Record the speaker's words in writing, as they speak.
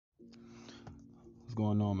What's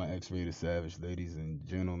going on, my X-Rated Savage ladies and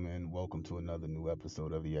gentlemen? Welcome to another new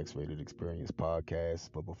episode of the X-Rated Experience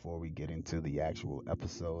podcast. But before we get into the actual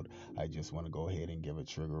episode, I just want to go ahead and give a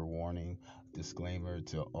trigger warning, disclaimer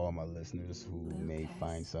to all my listeners who may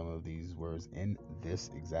find some of these words in this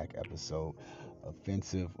exact episode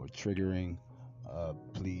offensive or triggering.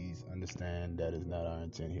 Please understand that is not our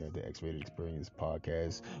intent here at the X-Rated Experience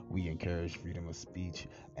podcast. We encourage freedom of speech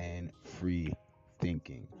and free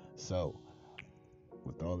thinking. So,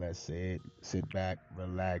 with all that said, sit back,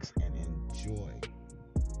 relax, and enjoy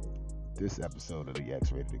this episode of the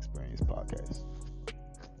X Rated Experience podcast.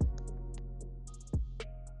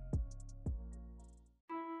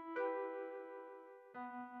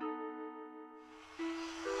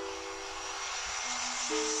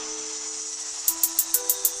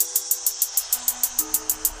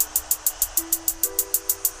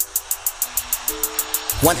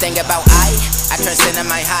 One thing about I transcend in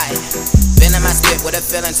my high. Been in my spit with a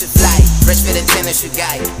feeling to fly. Fresh fit and tennis, you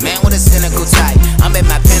guy. Man with a cynical type. I'm in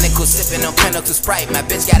my pinnacle, sipping on pinnacle Sprite. My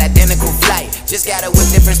bitch got identical flight. Just got it with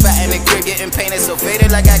different spot in the crib, getting painted so faded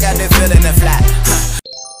like I got the feeling to fly.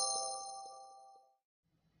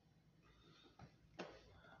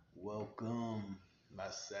 Welcome, my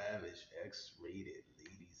savage X-rated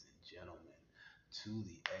ladies and gentlemen, to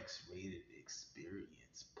the X-rated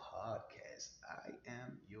Experience podcast. I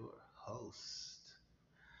am your host,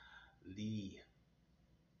 the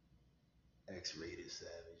X-rated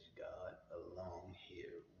Savage God, along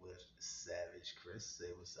here with Savage Chris. Say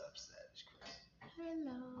what's up, Savage Chris.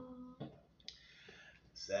 Hello.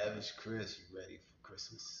 Savage Chris, you ready for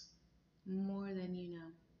Christmas? More than you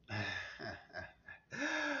know.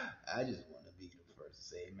 I just want to be the first to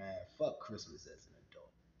say, man, fuck Christmas as an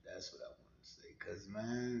adult. That's what I want to say. Because,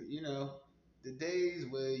 man, the days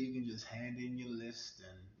where you can just hand in your list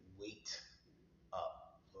and wait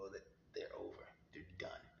up, well, they're over. They're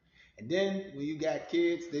done. And then when you got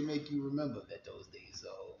kids, they make you remember that those days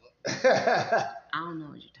are over. I don't know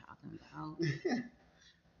what you're talking about.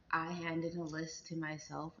 I handed a list to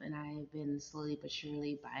myself, and I've been slowly but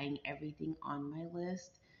surely buying everything on my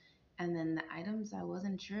list. And then the items I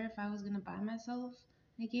wasn't sure if I was going to buy myself,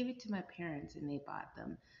 I gave it to my parents, and they bought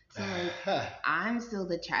them. So, I'm still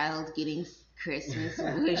the child getting Christmas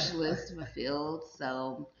wish list fulfilled.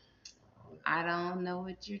 So, I don't know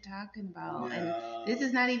what you're talking about. No. And this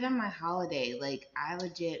is not even my holiday. Like, I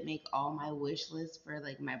legit make all my wish lists for,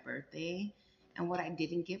 like, my birthday. And what I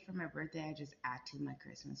didn't get for my birthday, I just add to my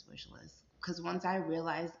Christmas wish list. Because once I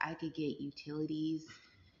realized I could get utilities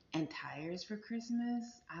and tires for Christmas,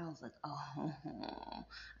 I was like, oh,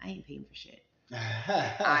 I ain't paying for shit.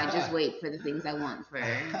 I just wait for the things I want for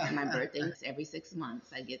my birthday. Every 6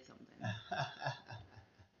 months, I get something.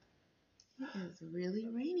 It is really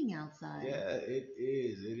raining outside. Yeah, it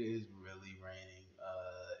is. It is really raining.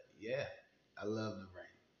 Yeah, I love the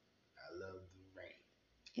rain. I love the rain.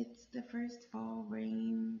 It's the first fall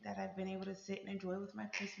rain that I've been able to sit and enjoy with my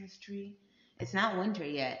Christmas tree. It's not winter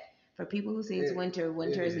yet. For people who say it's winter,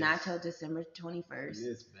 winter is not till December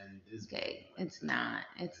 21st. Okay, it's not.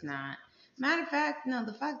 It's not. Matter of fact, no,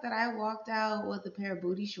 the fact that I walked out with a pair of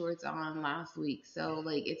booty shorts on last week, so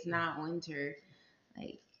like it's not winter.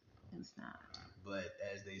 Like, it's not. But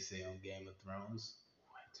as they say on Game of Thrones,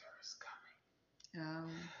 winter is coming.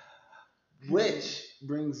 Which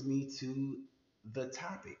brings me to the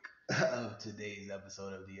topic of today's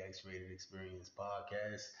episode of the X-Rated Experience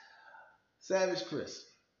podcast. Savage Chris,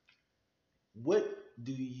 how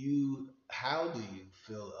do you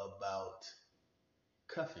feel about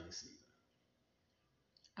cuffing season?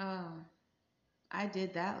 Oh, I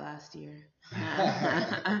did that last year.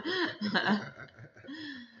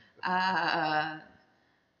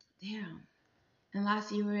 Damn. And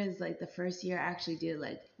last year was like the first year I actually did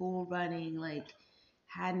like full running, like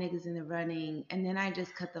had niggas in the running, and then I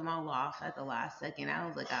just cut them all off at the last second. I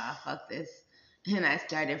was like, fuck this. And I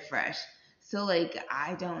started fresh. So like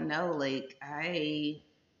I don't know, like I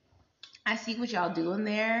see what y'all doing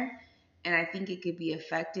there, and I think it could be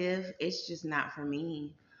effective. It's just not for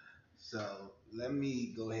me. So let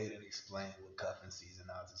me go ahead and explain what cuffing season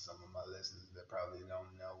is to some of my listeners that probably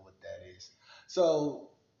don't know what that is. So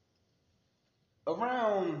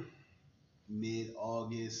around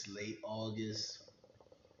mid-August, late August,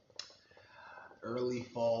 early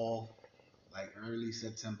fall, like early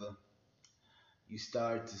September, you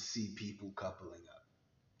start to see people coupling up.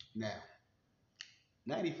 Now,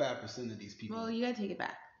 95% of these people. Well, you gotta take it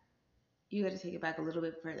back. You gotta take it back a little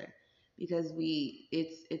bit further, because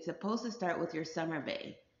it's supposed to start with your summer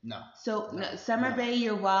bay. No. So summer bay,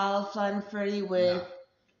 you're wild, fun, free with.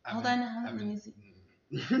 Hold on, let me see.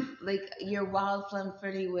 like you're wild fun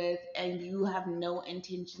flirty with, and you have no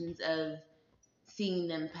intentions of seeing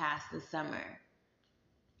them past the summer.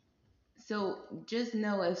 So just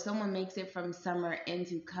know if someone makes it from summer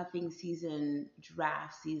into cuffing season,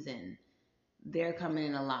 draft season, they're coming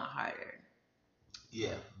in a lot harder.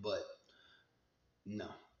 Yeah, but no,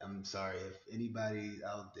 I'm sorry if anybody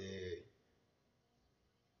out there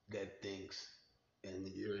that thinks, and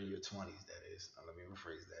you're in your 20s, that is, let me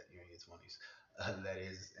rephrase that, you're in your 20s, that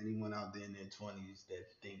is, anyone out there in their 20s that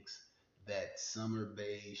thinks that summer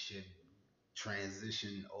bay should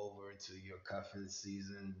transition over to your cuffing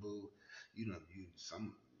season, boo, you don't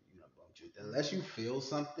bumped your, unless you feel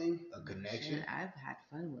something, a connection, Shit, I've had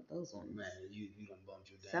fun with those ones. man, you don't bump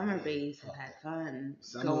your damn Summer head. bays have had fun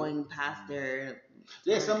going past their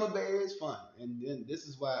Yeah, time. summer bay is fun, and then this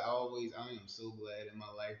is why I am so glad in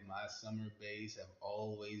my life my summer bays have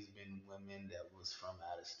always been women that was from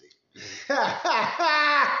out of state.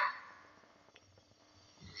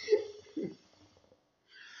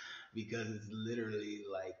 Because it's literally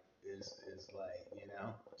like it's like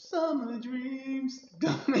summer dreams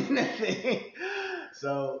don't mean nothing.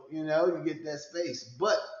 So you get that space,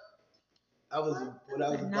 but I was what I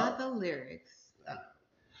was Not about. the lyrics.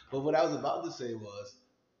 But what I was about to say was,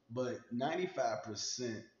 but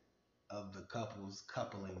 95% of the couples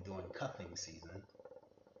coupling during cuffing season,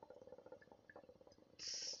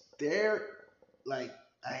 they're like,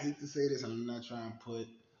 I hate to say this, I'm not trying to put,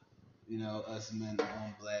 us men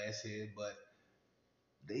on blast here, but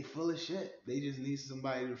they full of shit. They just need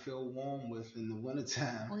somebody to feel warm with in the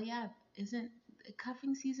wintertime. Well, yeah, isn't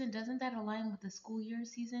cuffing season, doesn't that align with the school year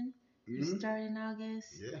season? You Hmm. start in August,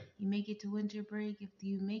 Yeah, you make it to winter break. If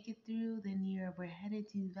you make it through, then we're headed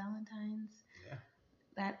to Valentine's. yeah,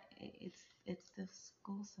 It's the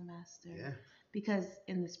school semester. yeah. Because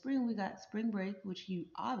in the spring we got spring break, which you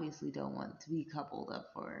obviously don't want to be coupled up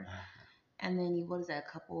for. And then what is that,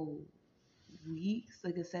 a couple weeks,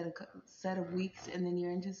 like a set of weeks, and then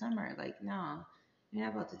you're into summer. Like, no, you're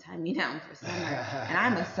not about to tie me down for summer. And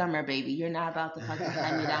I'm a summer baby. You're not about to fucking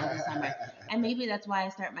tie me down for summer. And maybe that's why I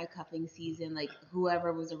start my cuffing season. Like,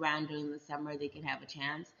 whoever was around during the summer, they can have a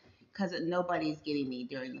chance. Because nobody's getting me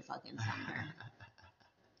during the fucking summer.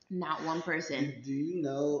 Not one person. Do you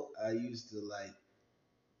know I used to like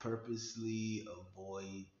purposely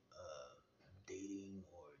avoid dating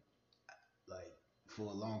or like for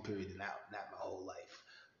a long period, not my whole life,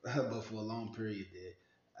 but for a long period there,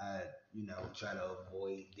 I try to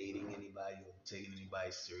avoid dating anybody or taking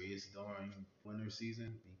anybody serious during winter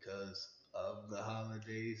season because of the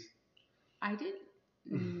holidays. I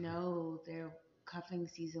didn't know their cuffing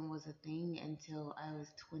season was a thing until I was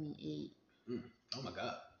 28. Mm. Oh my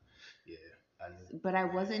god, yeah, I, But I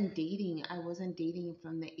wasn't dating. I wasn't dating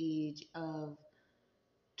from the age of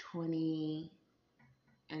 20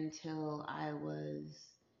 until I was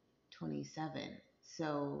 27.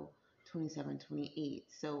 So 27, 28.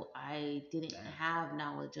 So I didn't damn. have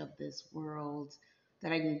knowledge of this world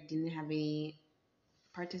that I didn't have any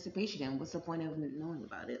participation in. What's the point of knowing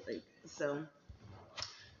about it? Like, so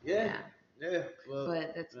Yeah, yeah. yeah. Well,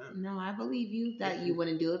 But that's yeah. no, I believe you that you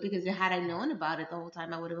wouldn't do it, because had I known about it the whole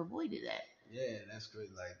time, I would have avoided it. Yeah, that's great.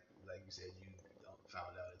 Like you said, you found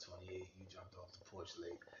out at 28, you jumped off the porch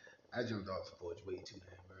late. I jumped off the porch way too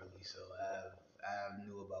damn early, so I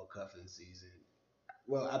knew about cuffing season.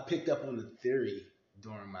 Well, I picked up on the theory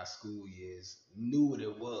during my school years, knew what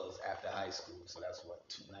it was after high school. So that's what,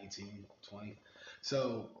 19, 20.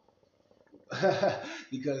 So,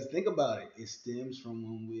 because think about it, it stems from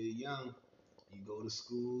when we're young. You go to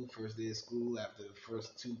school, first day of school, after the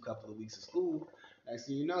first two couple of weeks of school, next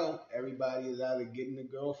thing you know, everybody is either getting a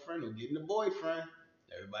girlfriend or getting a boyfriend.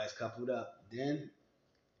 Everybody's coupled up. Then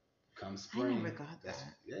come I never spring, got that's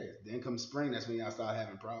that. yeah. Then come spring, that's when y'all start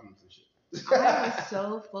having problems and shit. I was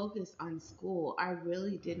so focused on school. I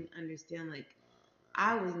really didn't understand. Like,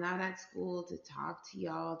 I was not at school to talk to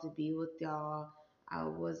y'all, to be with y'all. I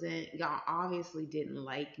wasn't, y'all obviously didn't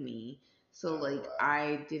like me. So, Oh like, wow.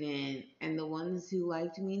 I didn't, and the ones who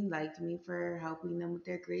liked me for helping them with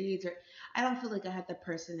their grades. Or I don't feel like I had the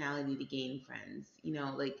personality to gain friends.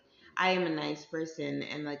 Like, I am a nice person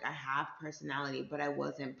and, like, I have personality, but I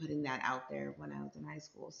wasn't putting that out there when I was in high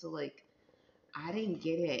school. So, like, I didn't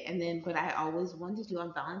get it. And then, but I always wanted to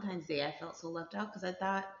on Valentine's Day. I felt so left out because I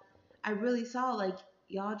thought I really saw, like,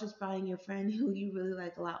 y'all just buying your friend who you really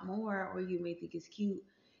like a lot more, or you may think is cute,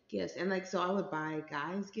 gifts. And, like, so I would buy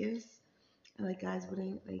guys gifts, and, like, guys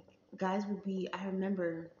would be. I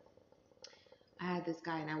remember I had this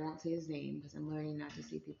guy, and I won't say his name because I'm learning not to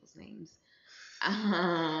say people's names. Um,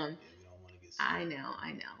 Yeah, we don't want to get sued. I know,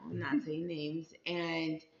 I'm not saying names,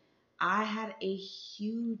 and I had a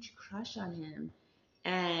huge crush on him.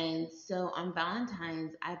 And so on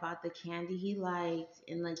Valentine's, I bought the candy he liked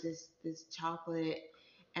and like this chocolate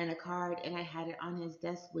and a card, and I had it on his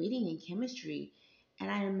desk waiting in chemistry. And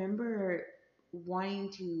I remember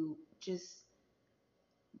wanting to just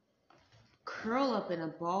curl up in a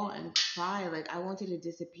ball and cry. Like I wanted to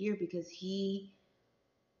disappear because he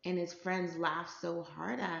and his friends laughed so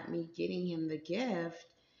hard at me getting him the gift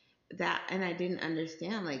that, and I didn't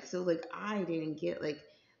understand. Like so like I didn't get like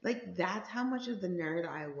that's how much of the nerd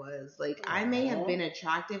I was. Like I may have Aw. been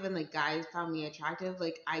attractive and like guys found me attractive.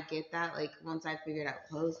 Like I get that like once I figured out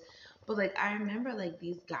clothes. But like I remember like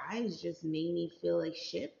these guys just made me feel like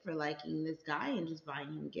shit for liking this guy and just buying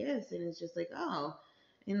him gifts, and it's just like, oh,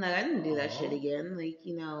 and like I didn't do that shit Aw. again. Like,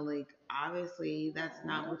 like obviously that's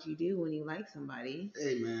not Aw. what you do when you like somebody.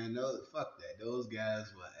 Hey man, no, fuck that. Those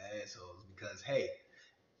guys were assholes because hey,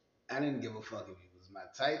 I didn't give a fuck if he was my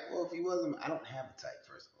type or if he wasn't. I don't have a type.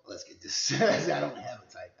 First of all, let's get this. I don't have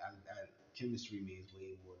a type. Chemistry means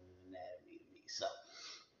way more than anatomy to me. So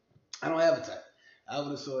I don't have a type. I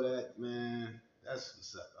would have saw that, man. That's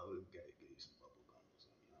what's up. I would have gave you some bubble gum or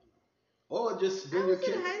something. I don't know. Or just I been your was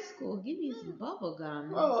in kid. high school. Give me some bubble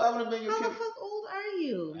gum. Oh, I would have been your How kid. the fuck old are I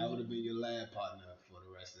you? would have been your lab partner for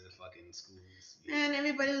the rest of the fucking school's year. And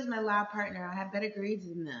everybody was my lab partner. I had better grades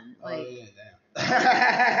than them. Oh Like, yeah,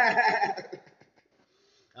 damn.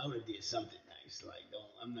 I would have did something nice. Like, don't.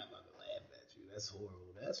 I'm not about to laugh at you. That's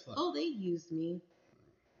horrible. That's fucking. oh, they used me.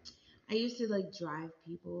 I used to like drive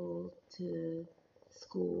people to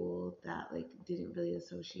school that like didn't really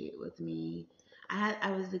associate with me.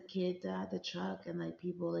 I was the kid that had the truck, and like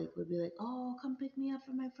people like would be like, "Oh, come pick me up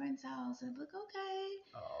from my friend's house," and I'd be like, "Okay."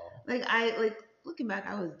 Oh, Like I like looking back,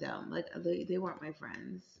 I was dumb. Like they weren't my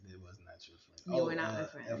friends. it was not your friend. They were Oh, not my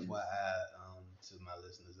friends. FYI, to my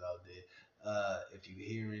listeners out there, if you're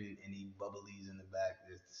hearing any bubblies in the back,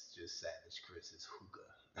 it's just Savage Chris's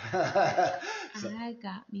hookah. So I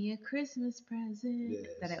got me a Christmas present yeah,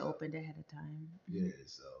 that I so opened ahead of time. yeah,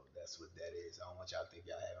 so that's what that is. I don't want y'all to think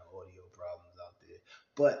y'all having audio problems out there,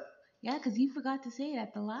 but Yeah, because you forgot to say it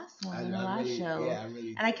at the last one on the I last really, show, yeah, I really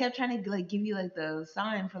and I did. kept trying to like give you like the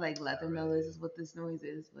sign for like let I them know really this did. is what this noise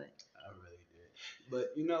is, but I really did.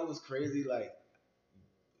 But you know what's crazy? Like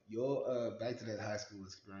your back to that high school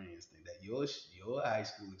experience thing. That your high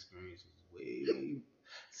school experience was way.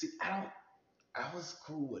 See, I was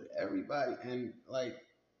cool with everybody, and like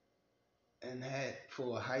and had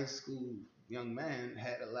for a high school young man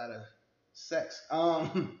had a lot of sex.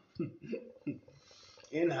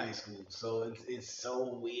 In high school, so it's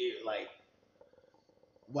so weird. Like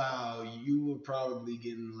wow, you were probably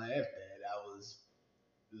getting laughed at. I was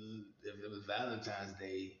if it was Valentine's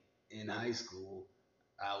Day in high school,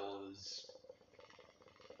 I was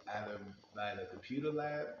either by the computer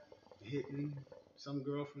lab hitting some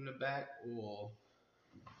girl from the back, or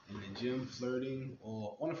in the gym flirting,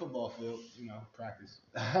 or on the football field, practice.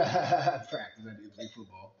 Practice. I did play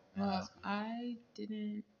football in high well, school. I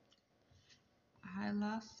didn't. I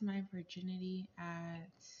lost my virginity at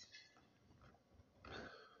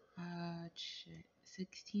shit,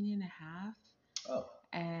 16 and a half, Oh, okay.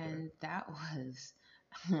 and that was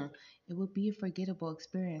it would be a forgettable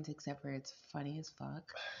experience except for it's funny as fuck.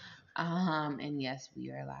 And yes,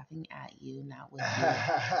 we are laughing at you, not with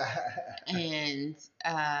you. And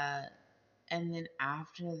uh and then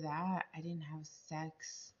after that I didn't have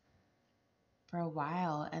sex for a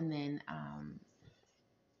while, and then um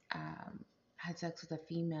had sex with a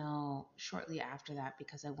female shortly after that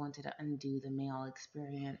because I wanted to undo the male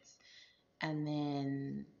experience. And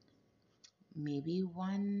then maybe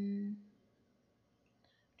trying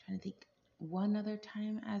to think, one other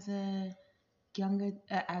time as a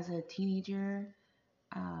as a teenager,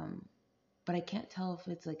 um but I can't tell if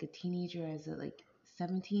it's like a teenager as a like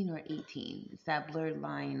 17 or 18. It's that blurred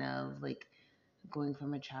line of like going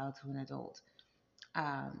from a child to an adult.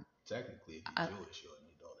 Um, Technically, if uh, you're Jewish, you're an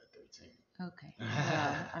adult at 13. okay,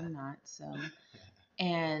 well, I'm not, so.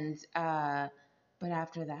 And, but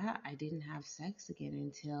after that, I didn't have sex again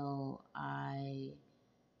until I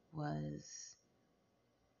was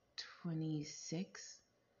 26.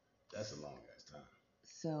 That's a long ass time.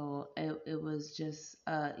 So it was just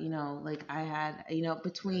like I had That is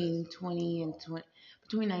between a 20 and long. 20,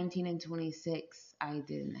 between 19 and 26 I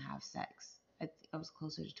didn't have sex. I was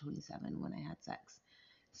closer to 27 when I had sex.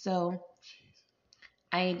 So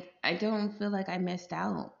Jeez. I don't feel like I missed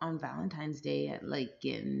out on Valentine's Day at like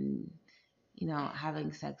getting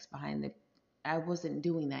having sex behind the. I wasn't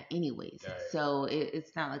doing that anyways. All right. So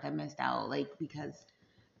it's not like I missed out like because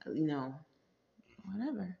you know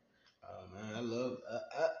whatever. Oh man, I love.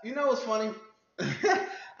 You know what's funny?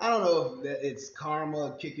 I don't know if it's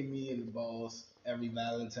karma kicking me in the balls every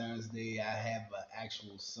Valentine's Day. I have an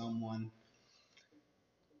actual someone.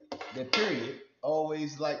 The period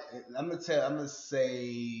always like I'm gonna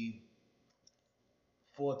say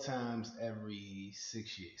 4 times every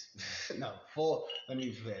 6 years. No, four. Let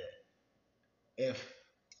me say that. If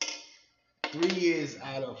 3 years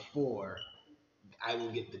out of four, I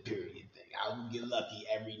will get the period thing. I will get lucky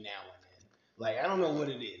every now and then. Like I don't know what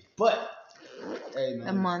it is, but hey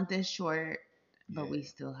The man, month is short, but yeah. we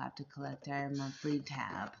still have to collect our monthly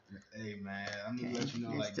tab. Hey man, I'm gonna Okay, let you know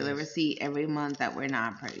there's like still a this. receipt every month that we're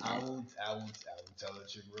not I pregnant. will, I will, I will tell the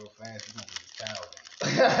chick real fast. We're gonna put this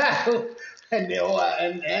towel down. And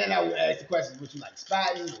then, and I would ask the question: What you like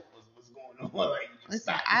spotting? What's going on? Like you just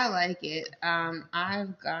Listen, spotting I shit? like it.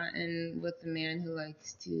 I've gotten with a man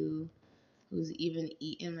who's even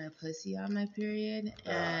eaten my pussy on my period,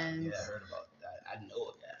 and Yeah, I heard about that. I know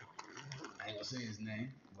of that. I ain't gonna say his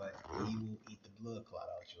name, but he will eat the blood clot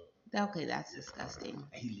out your. okay, that's disgusting.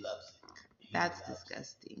 He loves it. He That's loves it.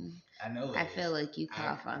 disgusting. I know it I is. feel like you I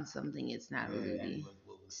cough on something it's not yeah, and really.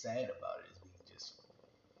 what was sad about it is we just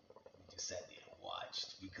sat there and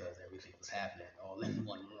watched because everything was happening all in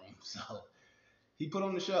one room. So he put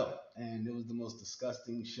on the show, and it was the most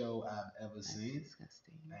disgusting show I've ever That's seen.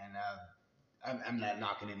 disgusting. And I'm not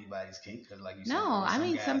knocking anybody's kink because, like you said, No, there is I some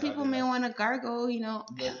mean some guys out people there may like. want to gargle.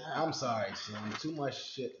 But I'm sorry, Shem. Too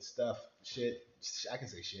much shit, stuff, shit. I can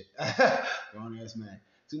say shit. Grown ass man.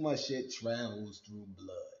 Too much shit travels through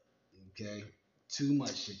blood. Okay. Too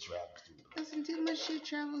much shit travels through blood. Listen, too much shit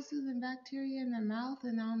travels through the bacteria in the mouth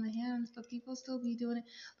and on the hands, but people still be doing it.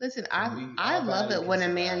 Listen, So I our love body it can when a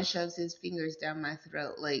man survive. shoves his fingers down my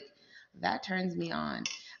throat. Like that turns me on.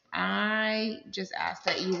 I just ask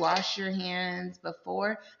that you wash your hands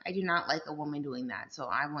before. I do not like a woman doing that, so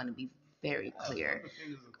I want to be very clear. Women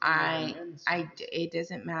fingers are cleaner than men's. It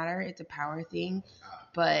doesn't matter. It's a power thing, Ah,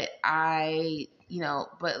 but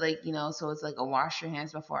so it's like a wash your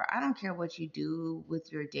hands before. I don't care what you do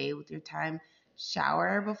with your day, with your time.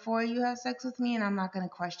 Shower before you have sex with me, and I'm not going to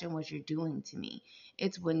question what you're doing to me.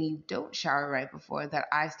 It's when you don't shower right before that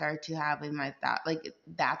I start to have in my thought, like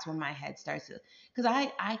that's when my head starts to, because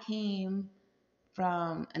I came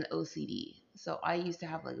from an OCD. So I used to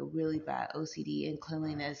have like a really bad OCD and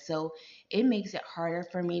cleanliness. So it makes it harder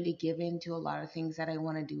for me to give in to a lot of things that I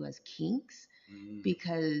want to do as kinks mm.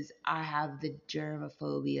 because I have the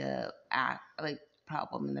germophobia like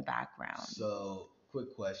problem in the background. So,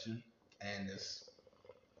 quick question, and this,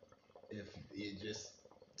 if you're just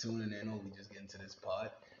tuning in or we just getting to this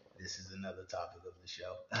part, this is another topic of the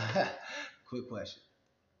show. Quick question.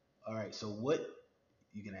 All right. So, what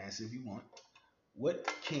you can answer if you want. What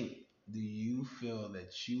kink do you feel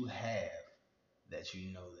that you have that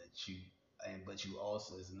you know that you and but you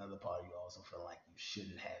also is another part you also feel like you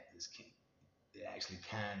shouldn't have this kink. It actually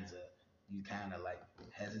kinda like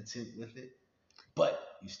hesitant with it,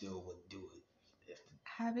 but you still would do it if the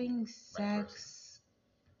Having right person. sex,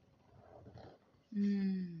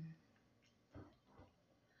 mm,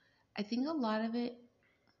 I think a lot of it,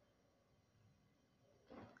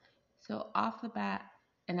 so off the bat,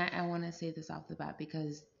 and I want to say this off the bat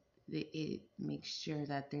because it makes sure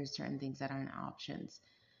that there's certain things that aren't options.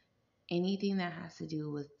 Anything that has to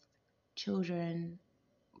do with children,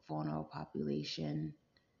 vulnerable population,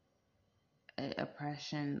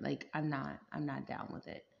 oppression, like I'm not down with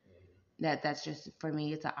it. That's just for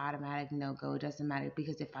me. It's an automatic no go. It doesn't matter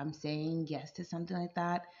because if I'm saying yes to something like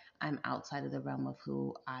that, I'm outside of the realm of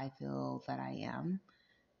who I feel that I am.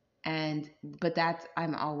 And but that's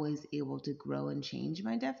I'm always able to grow and change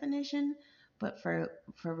my definition. But for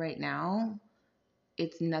right now,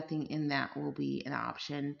 it's nothing in that will be an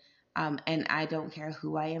option. And I don't care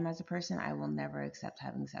who I am as a person. I will never accept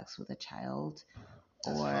having sex with a child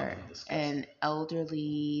That's or fucking disgusting. an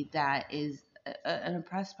elderly that is an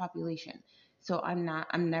oppressed population. So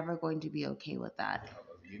I'm never going to be okay with that.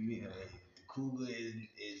 Give me the cougar is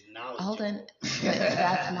Hold on, knowledgeable. but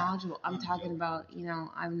that's knowledgeable. I'm I'm talking joking. about,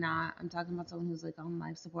 I'm talking about someone who's like on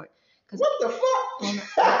life support. Because, What the hold on,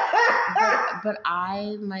 fuck? but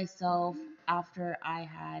I myself, after I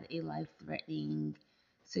had a life threatening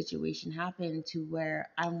situation happen to where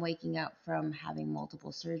I'm waking up from having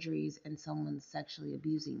multiple surgeries and someone's sexually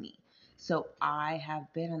abusing me. So I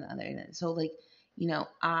have been on the other end. So, like,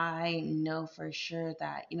 I know for sure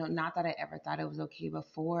that, not that I ever thought it was okay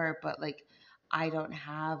before, but like, I don't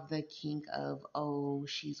have the kink of, oh,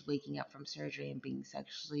 she's waking up from surgery and being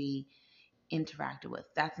sexually interacted with.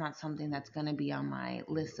 That's not something that's going to be on my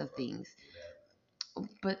Who the list of fuck things. would do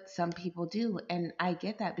that? But some people do. And I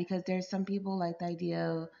get that because there's some people like the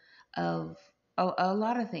idea of a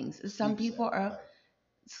lot of things. Some Sleep people sex, are like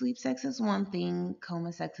sleep sex is one thing,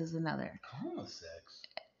 coma sex is another. coma sex.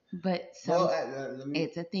 But Well, some let me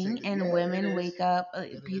it's a take thing, it. and Yeah, it women is. wake up.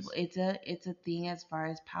 It People, is. it's a thing as far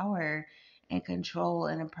as power and control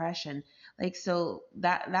and oppression. Like so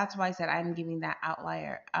that's why I said I'm giving that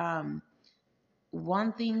outlier.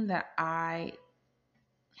 One thing that I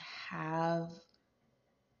have,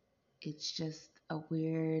 it's just a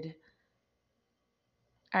weird.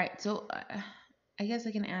 All right, so I guess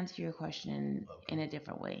I can answer your question Okay. in a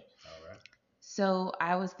different way. All right. So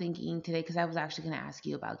I was thinking today because I was actually going to ask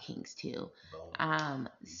you about kinks too. Boom.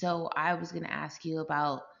 So I was going to ask you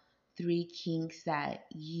about three kinks that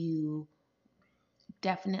you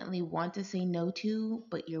definitely want to say no to,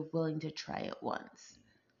 but you're willing to try it once.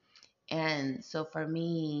 And so for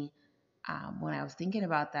me, when I was thinking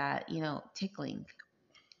about that, tickling,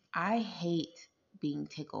 I hate being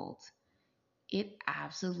tickled. It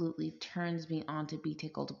absolutely turns me on to be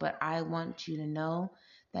tickled, but I want you to know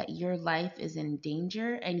that your life is in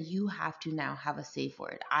danger and you have to now have a safe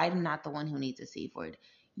word. I'm not the one who needs a safe word.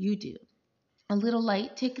 You do. A little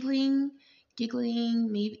light tickling,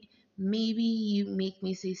 giggling, maybe you make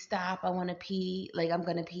me say stop, I want to pee, like I'm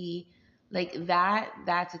going to pee. Like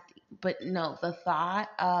but no, the thought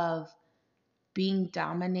of being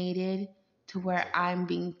dominated to where I'm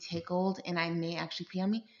being tickled and I may actually pee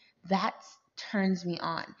on me, that turns me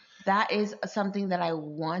on. That is something that I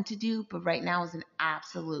want to do, but right now is an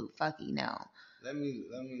absolute fucking no. Let me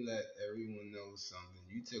let everyone know something.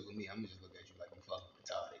 You tickle me, I'm gonna just look at you like you fucking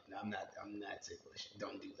retarded. No, I'm not ticklish.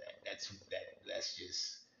 Don't do that. That's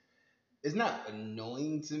just it's not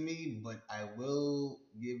annoying to me, but I will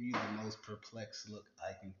give you the most perplexed look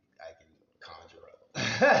I can conjure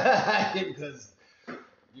up. Because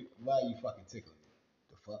why are you fucking tickling me?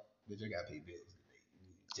 The fuck? Bitch, I gotta pay bills today.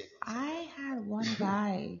 You tickling I had one somebody.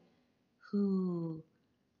 guy who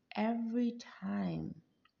every time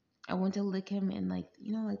I went to lick him in like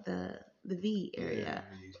like the V Yeah, area.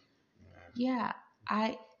 the Yeah,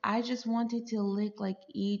 I just wanted to lick like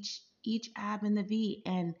each ab in the V,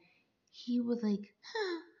 and he was like,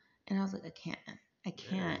 huh. And I was like, I yeah,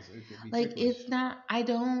 can't. it could be Like ticklish. it's not. I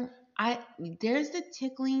don't. I there's the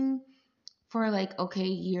tickling for like okay,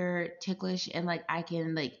 you're ticklish, and like I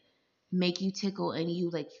can like make you tickle, and you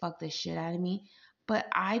like fuck the shit out of me. But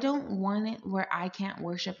I don't want it where I can't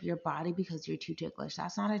worship your body because you're too ticklish.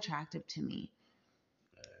 That's not attractive to me.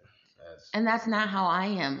 Yeah, that's And that's not how I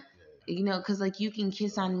am. yeah. Because like you can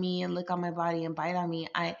kiss So on me and lick on my body and bite on me.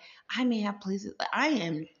 I may have places. I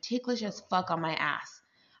am ticklish as fuck on my ass.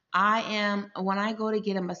 I am when I go to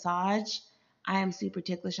get a massage. I am super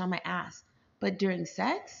ticklish on my ass. But during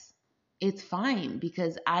sex, it's fine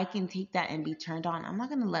because I can take that and be turned on. I'm not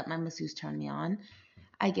gonna let my masseuse turn me on.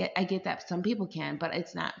 I get that some people can, but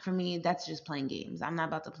it's not for me. That's just playing games. I'm not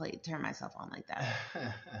about to turn myself on like that.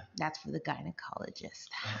 That's for the gynecologist.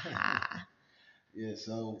 yeah.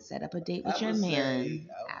 So Set up a date I with your would say man.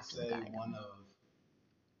 I would Ask the say gyno. one of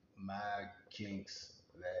my kinks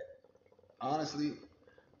that honestly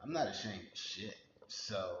I'm not ashamed of shit.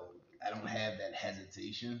 So I don't have that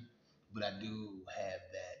hesitation, but I do have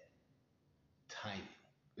that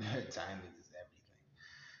timing. Timing is everything.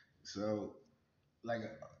 So like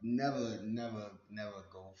never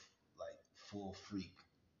go like full freak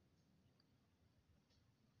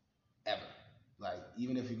ever. Like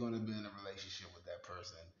even if you're going to be in a relationship with that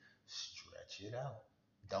person, stretch it out.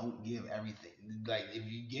 Don't give everything. Like if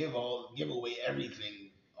you give away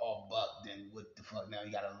everything all buck, then what the fuck? Now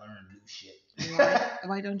you got to learn new shit.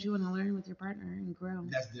 Why don't you want to learn with your partner and grow?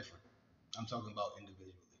 That's different. I'm talking about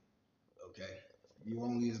individually. Okay, you're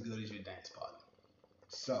only as good as your dance partner.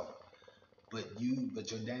 So, but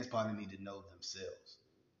your dance partner need to know themselves.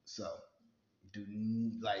 So do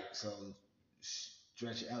like so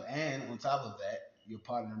stretch it out, and on top of that, your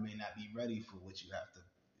partner may not be ready for what you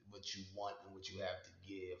want and what you have to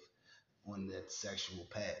give on that sexual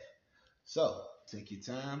path. So take your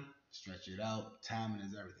time, stretch it out. Timing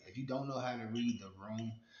is everything. If you don't know how to read the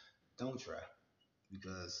room, don't try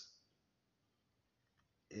because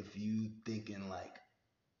if you thinking like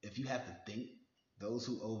if you have to think, those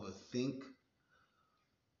who overthink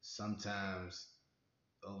sometimes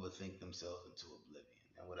overthink themselves into oblivion.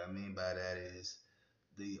 And what I mean by that is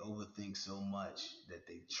they overthink so much that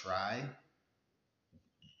they try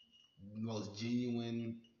most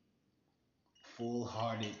genuine, full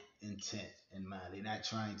hearted intent in mind. They're not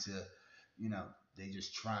trying to, they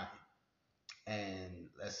just trying. And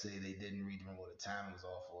let's say they didn't read the room or the timing was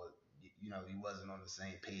off or, you wasn't on the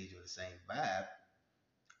same page or the same vibe.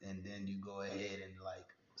 And then you go ahead and like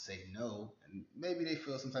say no. And maybe they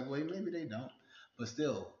feel some type of way, maybe they don't. But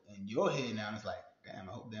still, in your head now, it's like, damn,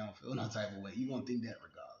 I hope they don't feel no type of way. You're gonna think that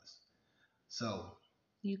regardless. So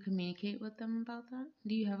You communicate with them about that?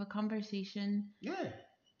 Do you have a conversation? yeah,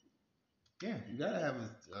 yeah, you gotta have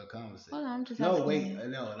a conversation. Well, I'm just No, asking wait, you.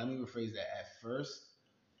 no. Let me rephrase that. At first,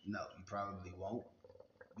 no, you probably won't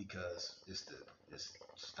because it's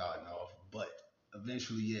starting off. But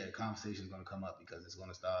eventually, yeah, the conversation is gonna come up because it's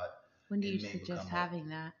gonna start. When do It you may suggest become a having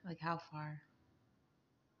that? Like how far?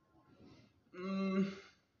 mm,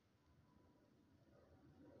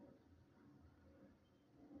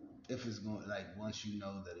 if it's going like once you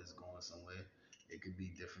know that it's going somewhere. It could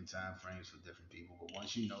be different time frames for different people, but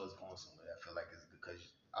once you know it's going somewhere, I feel like it's because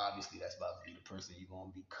obviously that's about to be the person you're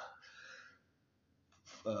gonna be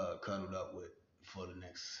cuddled up with for the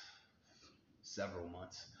next several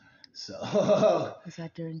months. So Is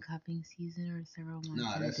that during cupping season or several months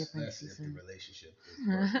nah, in a different that's if the season? relationship is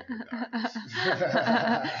working regardless.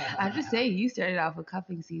 I'm just saying you started off with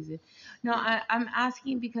cupping season. No, Yeah. I'm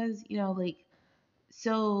asking because, like,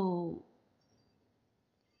 so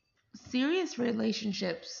serious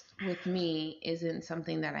relationships with me isn't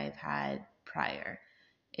something that I've had prior.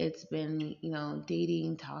 It's been,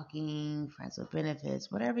 dating, talking, friends with benefits,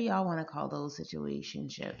 whatever y'all want to call those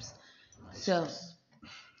situationships. So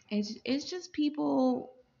Relationships. it's just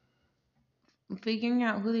people figuring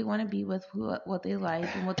out who they want to be with, what they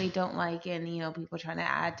like and what they don't like, and people trying to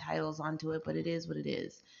add titles onto it, but it is what it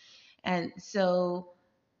is. And so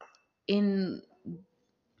in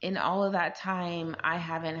in all of that time, I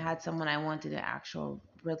haven't had someone I wanted an actual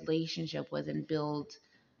relationship with and build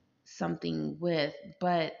something with,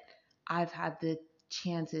 but I've had the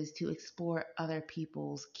chances to explore other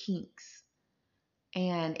people's kinks.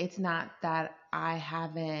 And it's not that I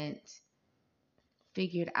haven't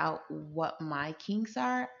figured out what my kinks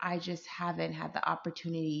are. I just haven't had the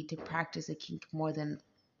opportunity to practice a kink more than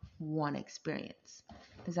one experience.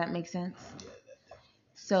 Does that make sense? Yeah, that definitely makes sense.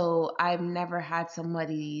 So I've never had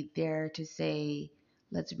somebody there to say,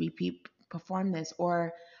 let's repeat perform this.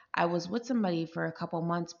 Or I was with somebody for a couple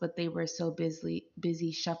months, but they were so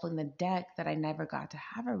busy shuffling the deck that I never got to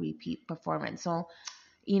have a repeat performance. So,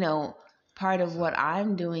 you know, part of what So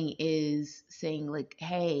I'm doing is saying like,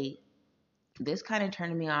 hey, this kind of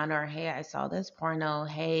turned me on, or hey, I saw this porno,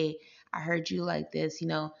 hey, I heard you like this,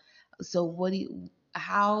 so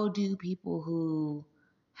how do people who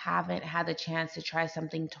haven't had the chance to try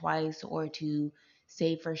something twice or to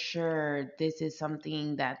say for sure this is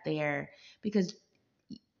something that they're, because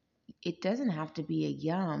it doesn't have to be a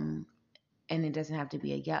yum and it doesn't have to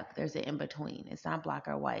be a yuck, there's an in between, it's not black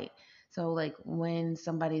or white. So like when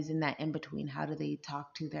somebody's in that in between, how do they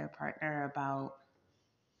talk to their partner about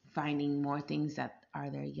finding more things that are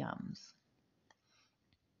their yums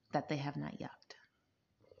that they have not yucked?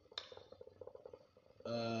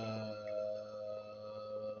 uh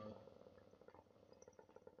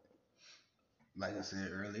like I said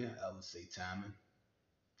earlier, I would say timing.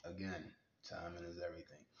 Again, timing is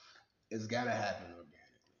everything. It's gotta happen organically.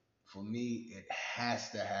 For me, it has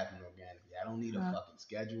to happen organically. I don't need a Uh, fucking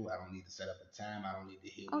schedule. I don't need to set up a time. I don't need to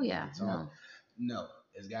hear oh we need yeah, to talk. no. No,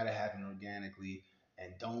 it's gotta happen organically.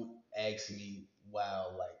 And don't ask me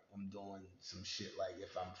while like I'm doing some shit like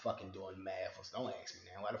if I'm fucking doing math or don't ask me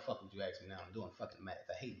now. Why the fuck would you ask me now? I'm doing fucking math.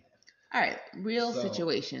 I hate math. All right, real So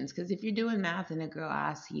situations. Because if you're doing math and a girl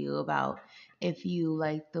asks you about if you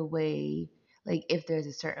like the way, like if there's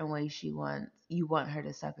a certain way you want her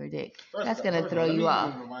to suck her dick, that's gonna first of throw all, let you me off.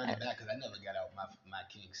 even rewind Uh, it back because I never got out my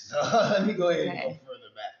kinks. So let me go ahead and go Okay,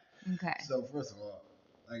 further back. okay. So first of all,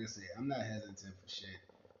 like I said, I'm not hesitant for shit.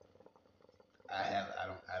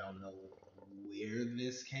 I don't know where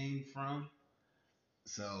this came from.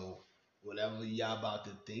 So whatever y'all about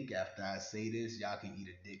to think after I say this, y'all can eat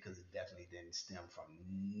a dick because it definitely didn't stem from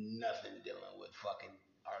nothing dealing with fucking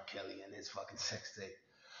R. Kelly and his fucking sex tape.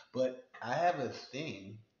 But I have a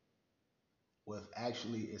thing with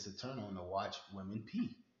actually it's a turn on to watch women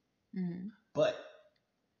pee. Hmm. But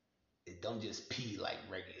it don't just pee like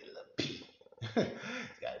regular pee.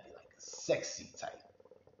 It's gotta be like a sexy type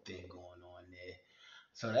thing going on there.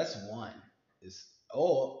 So that's one. It's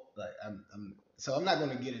or like so I'm not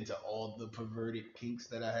gonna get into all the perverted kinks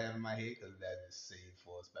that I have in my head because that is saved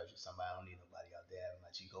for a special somebody. I don't need nobody out there having my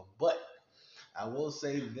Chico. But I will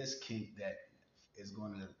say this kink that is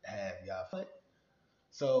gonna have y'all.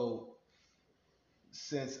 So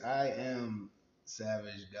since I am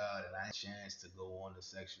Savage God and I had a chance to go on a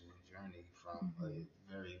sexual journey from a Hmm.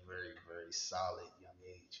 very, very, very solid young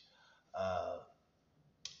age, uh,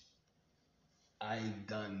 I've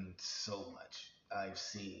done so much. I've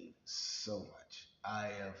seen so much.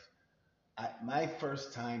 My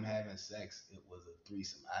first time having sex, it was a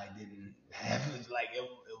threesome. I didn't have it like it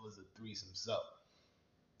was a threesome. So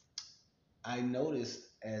I noticed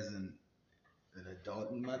as an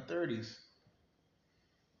adult in my 30s,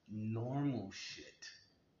 normal shit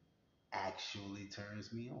actually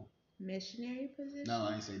turns me on. Missionary position? No,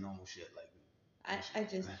 I ain't say normal shit like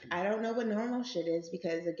I don't know what normal shit is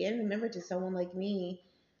because again, remember to someone like me,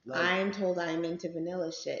 like I'm told I'm into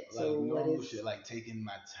vanilla shit. like So what normal is shit, like taking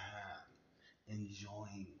my time,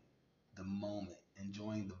 enjoying the moment,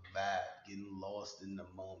 enjoying the vibe, getting lost in the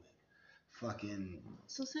moment. Fucking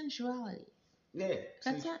so sensuality? yeah,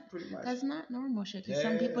 That's not pretty much. that's not normal shit because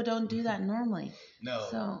some Yeah. people don't do that normally. No.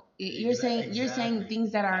 So you're saying Exactly.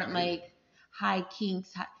 things that aren't Agree. like high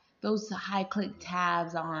kinks, those high click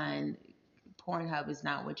tabs on Pornhub is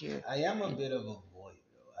not what you're. I am a bit of a voyeur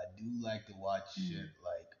though. I do like to watch shit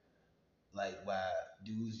like why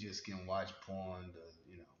dudes just can watch porn,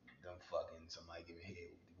 them fucking somebody giving head.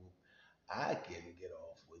 I can get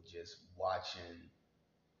off with just watching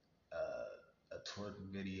a twerk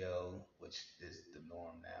video, which is the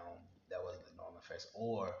norm now. That wasn't the norm at first.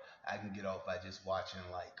 Or I can get off by just watching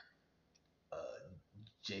like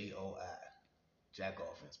JOI, jack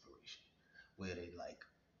off inspiration, where they like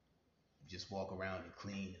just walk around and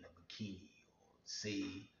clean in a bikini or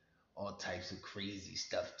say all types of crazy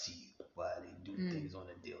stuff to you while they do things on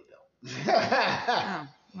a dildo. Oh,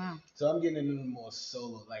 wow. So I'm getting into more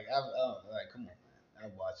solo. Like like come on, man. I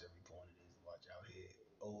watch every porn it is to watch out here,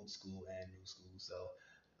 old school and new school. So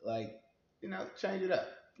like change it up.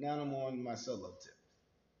 Now I'm on my solo tip,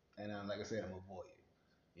 and like I said, I'm a voyeur.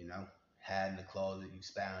 You know, hide in the closet, you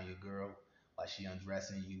spy on your girl while she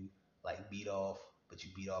undressing you, like beat off, but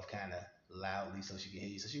you beat off kind of loudly so she can hear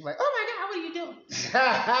you. So she's like, "Oh my God, what are you doing?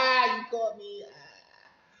 You caught me."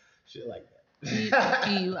 Shit like that.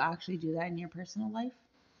 Do you actually do that in your personal life?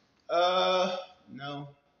 No,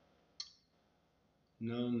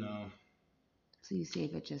 no, So you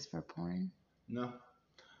save it just for porn? no.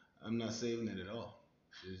 I'm not saving it at all.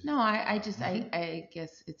 No, I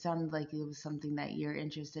guess it sounded like it was something that you're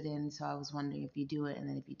interested in, so I was wondering if you do it, and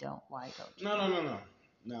then if you don't, why don't you?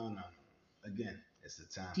 No. Again, it's the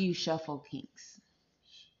time. Do you shuffle kinks?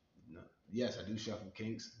 No. Yes, I do shuffle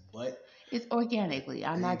kinks, but it's organically.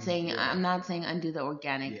 I'm not saying undo the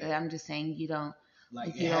organic. Yeah. I'm just saying you don't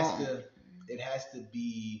it has to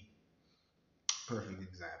be perfect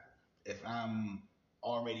example. If I'm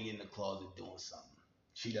already in the closet doing something,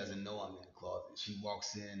 she doesn't know I'm in the closet. She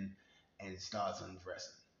walks in and starts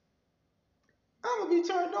undressing. I'm gonna be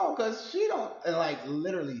turned on because she don't. And like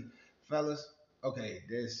literally, fellas. Okay,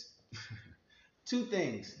 there's two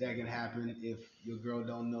things that can happen if your girl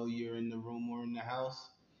don't know you're in the room or in the house.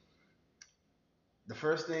 The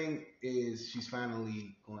first thing is she's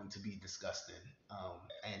finally going to be disgusting,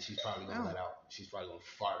 and she's probably gonna let out. She's probably gonna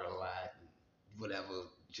fart a lot, whatever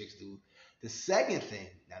chicks do. The second thing,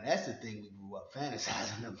 now that's the thing we grew up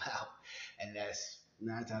fantasizing about, and that's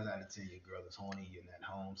 9 times out of 10 your girl is horny. You're not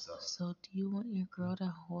home, so. So do you want your girl to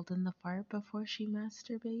hold in the fart before she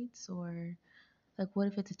masturbates, or like what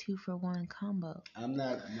if it's a 2-for-1 combo? I'm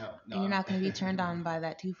not. No. And you're not going to be turned on by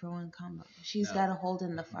that 2-for-1 combo. She's got to hold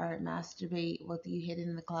in the fart, masturbate with you hidden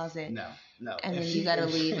in the closet. No. And then you got to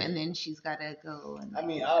leave, and then she's got to go. And I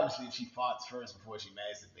mean, obviously, if she farts first before she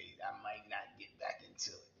masturbates, I might not get back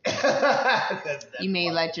into it. You may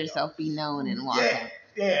let yourself be known and walk out.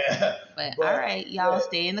 Yeah. But all right, y'all,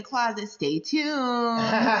 stay in the closet. Stay tuned.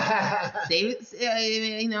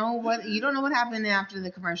 You know what? You don't know what happened after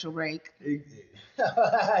the commercial break.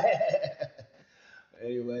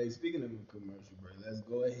 Anyway, speaking of a commercial break, let's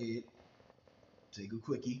go ahead, take a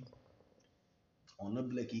quickie on the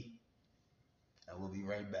blicky, and we'll be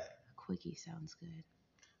right back. Quickie sounds good.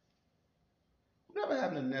 Whatever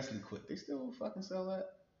happened to Nestle Quick? They still fucking sell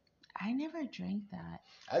that? I never drank that.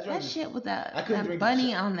 I drank that shit with that drink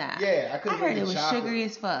bunny on that. Yeah, I I couldn't heard drink it the was chocolate. sugary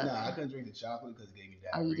as fuck. No, I couldn't drink the chocolate because it gave me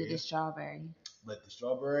diarrhea. Oh, you did the strawberry. But the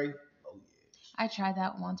strawberry, oh yeah. I tried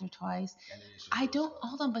that once or twice. I don't.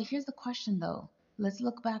 Hold on, but here's the question though. Let's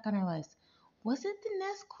look back on our list. Was it the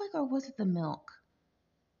Nesquik or was it the milk?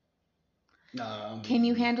 No. Can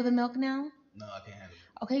you handle the milk now? No, I can't handle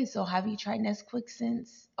it. Okay, so have you tried Nesquik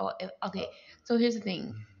since? Oh, okay. So here's the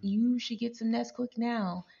thing. You should get some Nesquik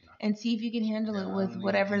now and see if you can handle it with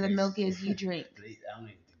whatever the milk is you drink. I don't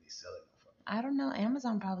even think they sell it. I don't know.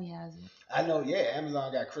 Amazon probably has it. I know, yeah.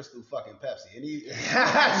 Amazon got Crystal fucking Pepsi. And you were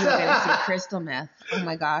going to say crystal meth. Oh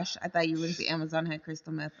my gosh. I thought you were going to say Amazon had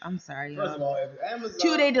crystal meth. I'm sorry. First of all, if Amazon...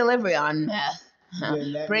 2-day delivery on meth.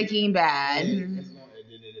 Breaking Bad. It'd be,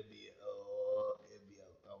 oh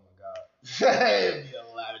my God. It'd be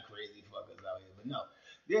a lot of crazy fuckers out here. But no,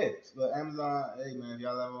 Yeah, but Amazon, hey man, if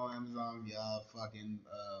y'all ever on Amazon, y'all fucking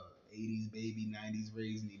 80s baby, 90s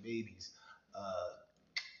raising the babies, uh,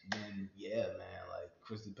 then yeah, man, like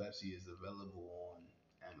Crystal Pepsi is available on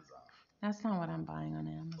Amazon That's not what I'm buying on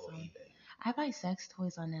or Amazon. eBay. I buy sex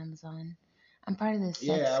toys on Amazon. I'm part of this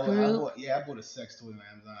Yeah, sex group. I bought a sex toy on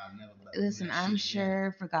Amazon. I'll never do Listen, that I'm shit again.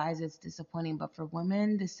 sure for guys it's disappointing, but for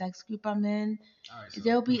women, the sex group I'm in, All right, so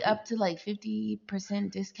there'll be up to like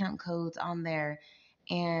 50% discount codes on there.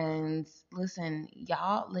 And listen,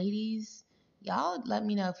 y'all ladies, y'all let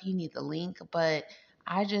me know if you need the link, but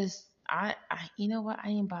you know what? I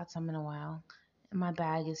ain't bought some in a while. And my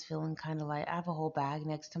bag is feeling kind of light. I have a whole bag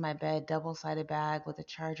next to my bed, double-sided bag with the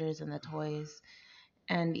chargers and the toys.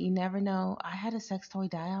 And you never know. I had a sex toy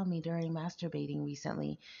die on me during masturbating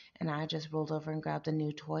recently, and I just rolled over and grabbed a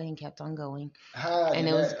new toy and kept on going. how And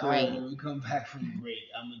did it was that? All right, great. when we come back from break,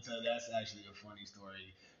 I'm gonna tell that's actually a funny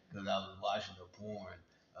story because I was watching the porn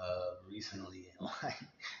recently and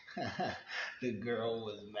like the girl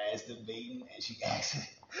was masturbating and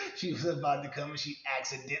she was about to come and she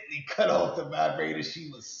accidentally cut off the vibrator. She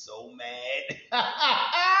was so mad.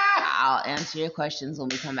 I'll answer your questions when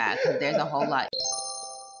we come back because there's a whole lot.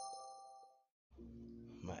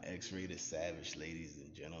 My X-rated savage, ladies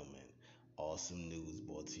and gentlemen. Awesome news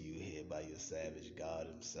brought to you here by your savage God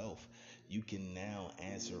himself. You can now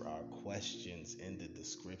answer our questions in the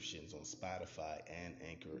descriptions on Spotify and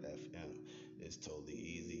Anchor FM. It's totally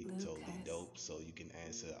easy, totally dope. So you can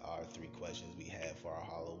answer our three questions we have for our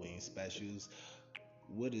Halloween specials.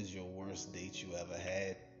 What is your worst date you ever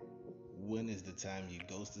had? When is the time you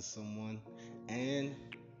ghosted someone? And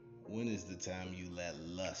when is the time you let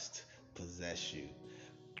lust possess you?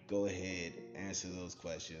 Go ahead, answer those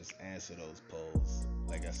questions, answer those polls.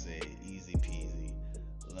 Like I said, easy peasy.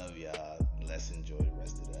 Love y'all. Let's enjoy the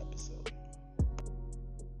rest of the episode.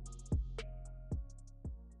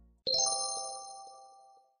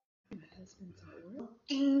 My husband's at work.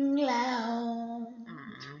 Talking loud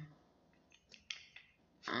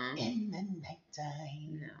Uh, in the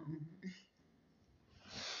nighttime. no.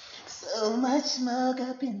 So much smoke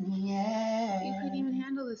up in the You couldn't air. even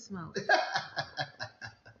handle the smoke.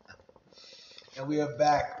 And we are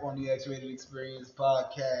back on the X-Rated Experience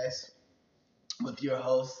podcast with your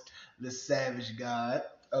host, the Savage God,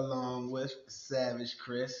 along with Savage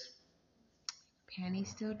Chris. Panties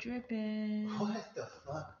still dripping. What the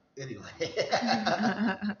fuck? Anyway.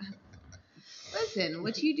 Listen,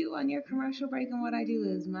 what you do on your commercial break and what I do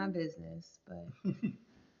is my business. But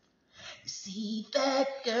See that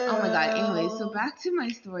girl. oh my god. Anyway, so back to my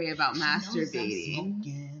story about She knows I'm masturbating.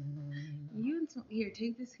 smoking. Here,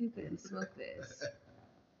 take this hookah and smoke this.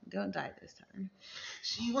 Don't die this time.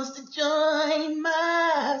 She wants to join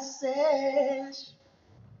my sesh.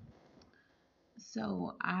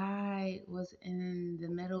 So I was in the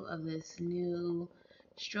middle of this new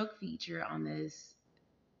stroke feature on this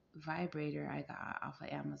vibrator I got off of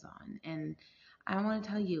Amazon. And I want to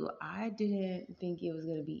tell you, I didn't think it was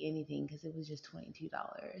going to be anything because it was just $22.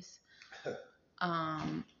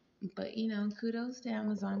 Um, but kudos to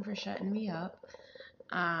Amazon for shutting me up.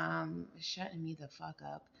 Shutting me the fuck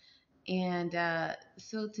up. And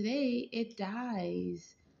so today it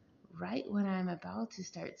dies right when I'm about to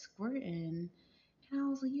start squirting. And I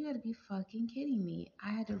was like, you gotta be fucking kidding me. I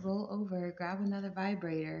had to roll over, grab another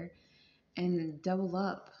vibrator, and double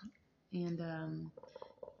up. And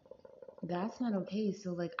that's not okay.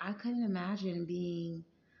 So, like, I couldn't imagine being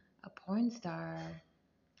a porn star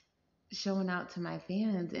showing out to my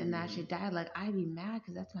fans and that shit died. Like, I'd be mad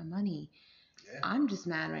because that's my money. Yeah. I'm just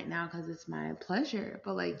mad right now because it's my pleasure.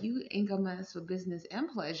 But, like, you ain't gonna mess with business and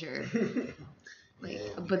pleasure. Like,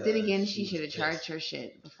 Yeah, but then again, she she was should have pissed. charged her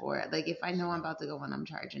shit before. Like, if I know I'm about to go in, I'm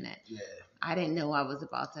charging it. Yeah. I didn't know I was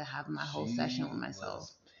about to have my whole She session with myself.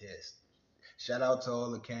 was pissed. Shout out to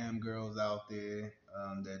all the cam girls out there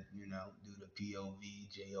that do the POV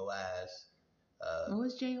JOIs. What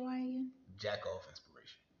was JOI again? Jack off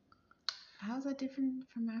inspiration. How's that different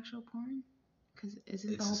from actual porn? Because isn't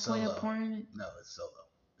the It's a whole point of solo. porn? No, it's solo.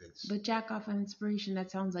 It's But jack off on inspiration,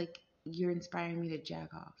 that sounds like you're inspiring me to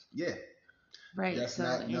jack off. yeah. Right. That's So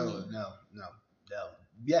not no.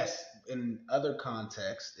 Yes, in other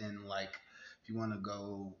contexts, in like if you want to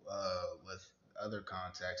go with other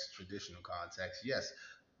contexts, traditional contexts, yes,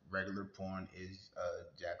 regular porn is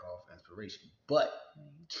jack off inspiration, but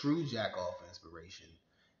true jack off inspiration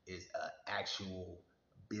is actual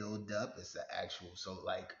build up. It's an actual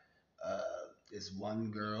like this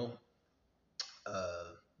one girl uh,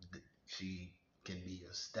 she can be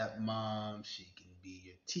your stepmom. She can be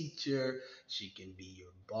your teacher. She can be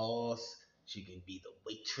your boss. She can be the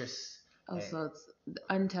waitress. Oh, And so it's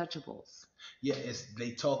untouchables. yeah, it's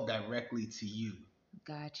they talk directly to you,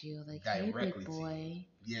 Got you. Like, hey, big directly to you. boy.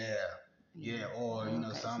 Yeah, yeah. Yeah. Or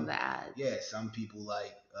Okay, so the yeah, ads. some people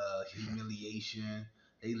like humiliation.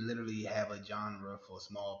 They literally have a genre for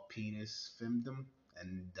small penis femdom,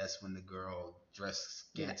 and that's when the girl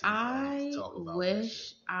dressed Dude, scantily and I talk about that shit.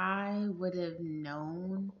 wish I would have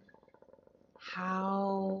known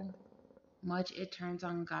how much it turns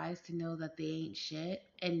on guys to know that they ain't shit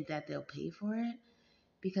and that they'll pay for it,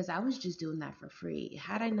 because I was just doing that for free.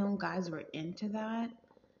 Had I known guys were into that,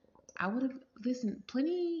 I would have listened.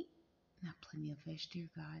 Not Plenty of Fish, dear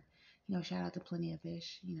God. Shout out to Plenty of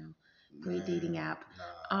Fish. Great dating Man, app.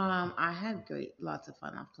 nah. I had lots of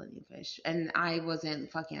fun off Plenty of Fish, and I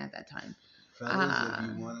wasn't fucking at that time. Fellas,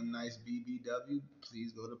 if you want a nice BBW,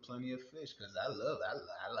 please go to Plenty of Fish because I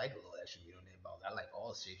like a little extra meat on their bones. I like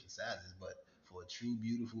all shapes and sizes, but for a true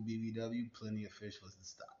beautiful BBW, Plenty of Fish was the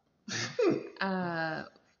stop. Uh,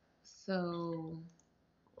 so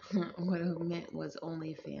what I meant was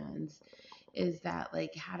OnlyFans. Is that,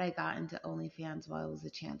 like, had I got into OnlyFans while it was a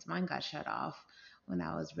chance, mine got shut off when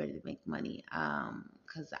I was ready to make money.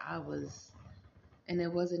 Because I was, and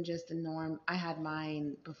it wasn't just the norm. I had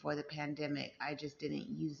mine before the pandemic. I just didn't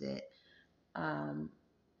use it. Um,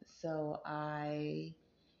 so I,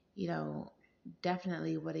 you know,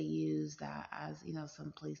 definitely would have used that as,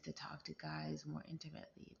 some place to talk to guys more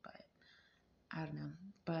intimately. But I don't know.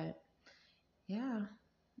 But yeah,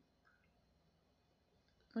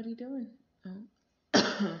 what are you doing?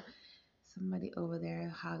 Oh. Somebody over there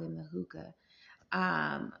hogging the hookah.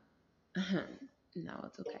 Um, no,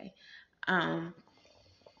 it's okay. Um,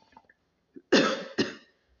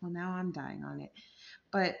 well, now I'm dying on it.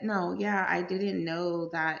 But no, yeah, I didn't know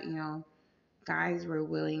that, guys were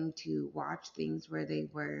willing to watch things where they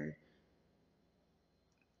were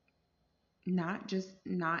not just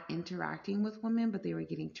not interacting with women, but they were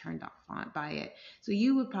getting turned off by it. So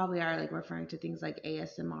you would probably are like referring to things like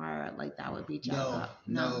ASMR, like that would be jack No, up.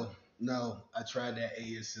 No. no, no. I tried that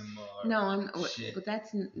ASMR No, shit. but that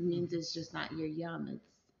means it's just not your yum.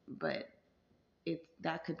 But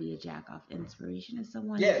that could be a jack off inspiration to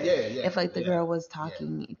someone Yeah, yeah, yeah, if like the yeah, girl was yeah,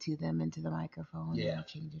 talking to them into the microphone, yeah,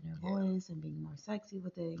 changing her yeah, voice and being more sexy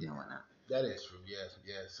with it, yeah. whatnot. That is true. Yes,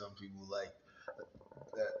 yeah. Some people like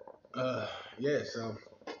that. Yeah. So,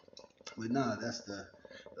 but nah, that's the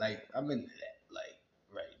like I'm in that like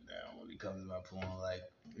right now when it comes to my porn. Like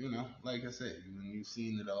like I said, when you've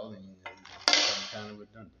seen it all, and it becomes kind of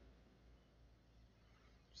redundant.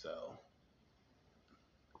 So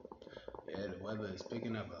yeah, the weather is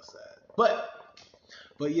picking up outside.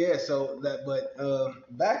 But yeah, so that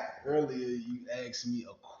back earlier you asked me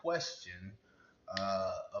a question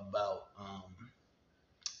about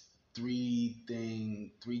three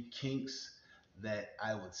kinks that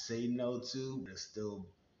I would say no to, but still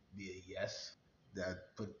be a yes.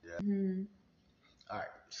 That put Hmm. all right.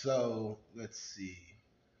 So let's see.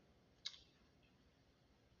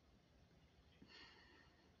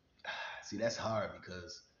 See, that's hard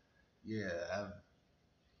because yeah,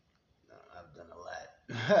 I've done a lot.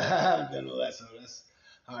 I've done a lot, so that's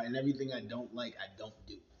hard. And everything I don't like, I don't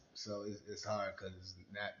do. So it's hard because it's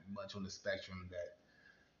not much on the spectrum that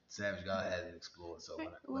Savage God hasn't explored. So Right.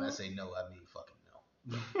 when I Well, say no, I mean fucking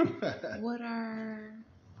no. what are,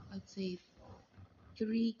 let's say,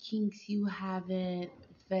 three kinks you haven't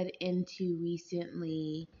fed into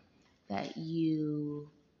recently that you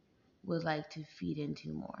would like to feed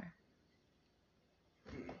into more?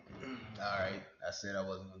 All right, I said I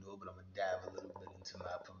wasn't gonna do it, but I'm gonna dive a little bit into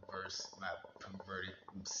my perverted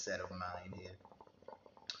set of mind here.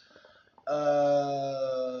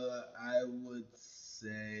 I would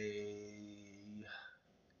say,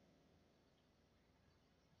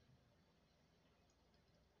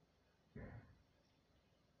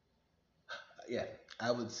 yeah,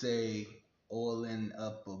 I would say oiling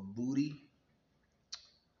up a booty.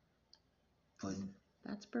 Put,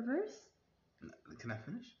 That's perverse. can I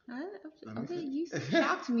finish? I, Let me okay, you finish.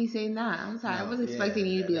 shocked me saying that. I'm sorry. I No, was yeah, expecting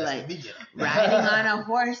you to be that's the like beginning. riding on a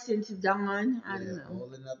horse into dawn. I Yeah, don't know.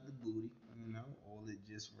 oiling up the booty. Oil it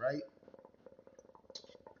just right.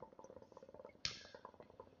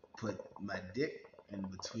 Put my dick in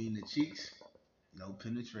between the cheeks. No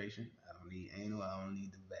penetration. I don't need anal. I don't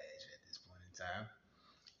need the vag at this point in time.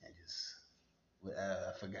 And just,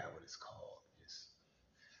 I forgot what it's called. Just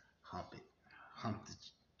hump it. Hump the,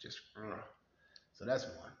 just, so that's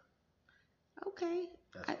one. Okay,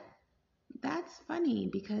 That's I, one. that's funny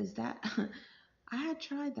because that I had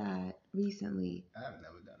tried that recently. I've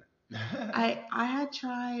never done it. I had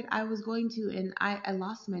tried. I was going to, and I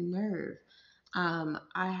lost my nerve.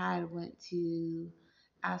 I had went to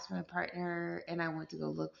asked my partner and I went to go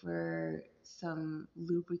look for some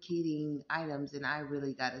lubricating items, and I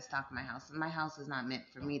really got to stock my house. My house is not meant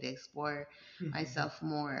for me to explore myself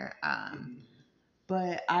more.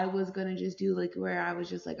 But I was gonna just do like where I was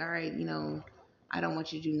just like, all right, I don't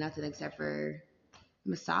want you to do nothing except for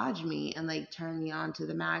massage me and like turn me on to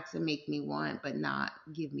the max and make me want, but not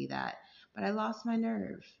give me that. But I lost my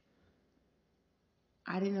nerve.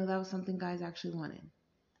 I didn't know that was something guys actually wanted.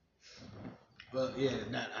 Well, yeah,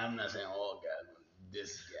 I'm not saying all guys, but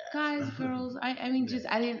this Guys, guy. girls, I mean, Yeah. just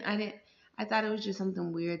I thought it was just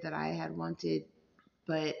something weird that I had wanted,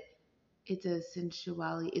 but it's a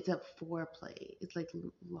sensuality. It's a foreplay. It's like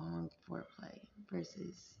long foreplay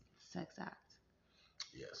versus sex act.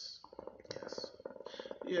 Yes. Yes.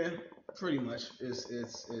 Yeah, pretty much.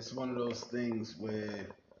 It's one of those things where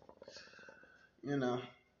you know,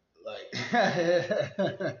 like it's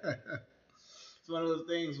one of those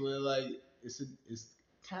things where like it's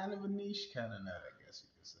kind of a niche, kind of not, I guess you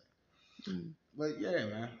could say. Mm. But yeah,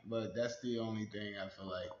 man. But that's the only thing I feel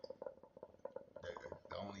like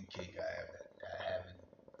the only kink I have that I haven't,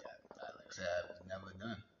 like I said, I've never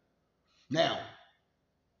done. Now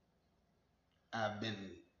I've been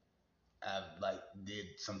I've like did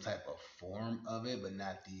some type of form of it, but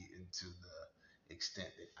not the into the extent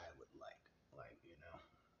that I would like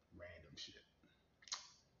random shit.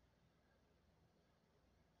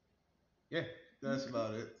 Yeah, that's Okay,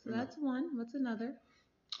 about it. so that's one. What's another?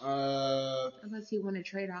 Uh, Unless you want to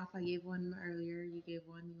trade off, I gave one earlier. You gave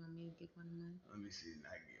one. You want me to give one more? let me see.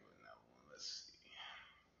 I gave another one. Let's see.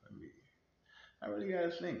 Let me. I really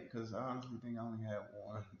gotta think because I honestly think I only have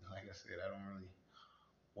one. Like I said, I don't really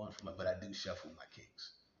want for my, but I do shuffle my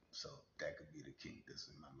kinks, so that could be the kink that's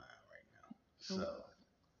in my mind right now. So So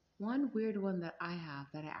one weird one that I have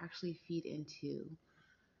that I actually feed into.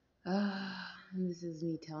 And this is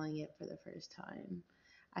me telling it for the first time.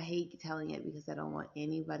 I hate telling it because I don't want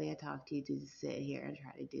anybody I talk to sit here and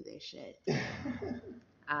try to do this shit.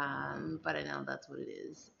 But I know that's what it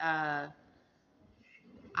is. I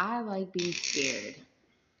like being scared.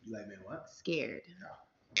 you like me what? Scared. No.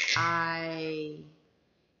 I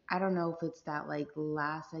I don't know if it's that like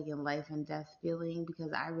last second life and death feeling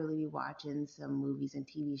because I really be watching some movies and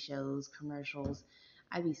TV shows, commercials.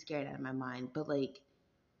 I'd be scared out of my mind. But like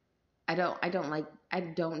I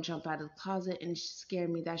don't jump out of the closet and scare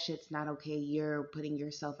me. That shit's not okay. You're putting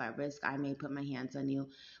yourself at risk. I may put my hands on you.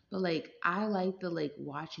 But like I like the like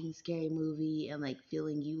watching scary movie and like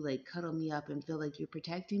feeling you like cuddle me up and feel like you're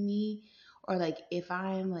protecting me. Or like if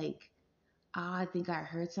I'm like I think I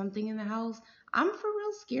heard something in the house. I'm for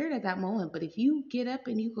real scared at that moment. But if you get up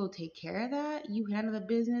and you go take care of that, you handle the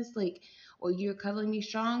business, like, or you're cuddling me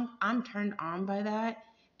strong, I'm turned on by that.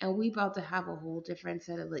 And we about to have a whole different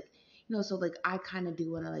set of like, so like I kind of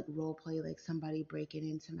do want to like role play like somebody breaking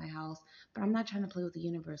into my house, but I'm not trying to play with the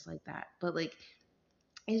universe like that. But like,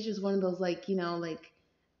 it's just one of those like,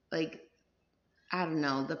 like I don't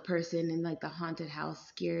know, the person in like the haunted house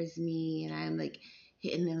scares me and I'm like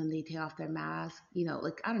hitting them and they take off their mask,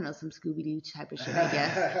 like I don't know, some Scooby Doo type of shit, I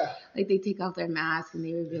guess. Like they take off their mask and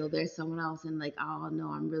they reveal there's someone else and like, oh no,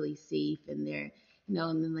 I'm really safe and they're and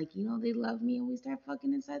then like, they love me and we start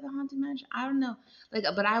fucking inside the haunted mansion. I don't know. Like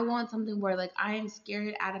but I want something where like I am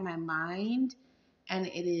scared out of my mind and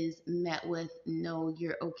it is met with no,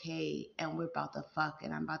 you're okay and we're about to fuck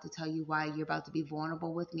and I'm about to tell you why you're about to be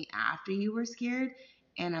vulnerable with me after you were scared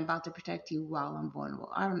and I'm about to protect you while I'm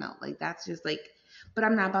vulnerable. I don't know, like that's just like, but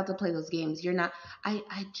I'm not about to play those games. You're not. I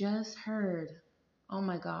just heard, oh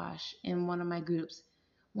my gosh, in one of my groups,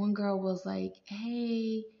 one girl was like,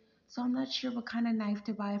 hey, so I'm not sure what kind of knife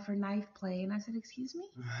to buy for knife play, and I said, excuse me.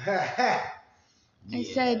 I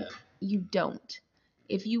said, Yeah. you don't.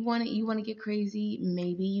 If you want to get crazy,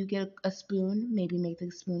 maybe you get a spoon, maybe make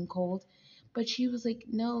the spoon cold. But she was like,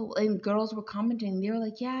 no. And girls were commenting. They were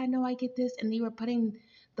like, yeah, no, I get this. And they were putting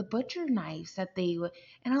the butcher knives that they would.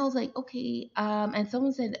 And I was like, okay. And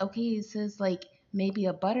someone said, okay, it says like maybe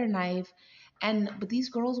a butter knife. But these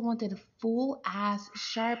girls wanted full ass,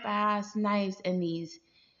 sharp ass knives and these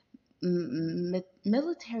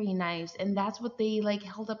military knives. And that's what they like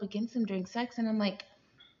held up against them during sex. And I'm like,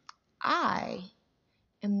 I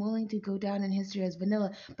am willing to go down in history as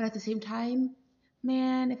vanilla. But at the same time,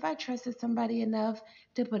 man, if I trusted somebody enough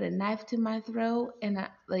to put a knife to my throat and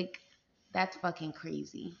like, that's fucking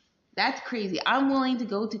crazy. That's crazy. I'm willing to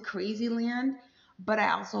go to crazy land, but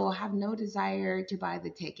I also have no desire to buy the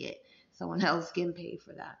ticket. Someone else can pay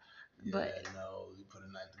for that. Yeah, But no, you put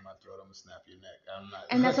a knife to my throat, I'm gonna snap your neck. I'm not.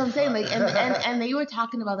 And What that's the what I'm saying. fuck? Like, and they were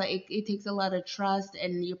talking about that it takes a lot of trust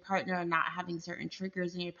and your partner not having certain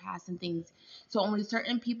triggers in your past and things. So only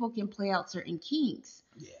certain people can play out certain kinks.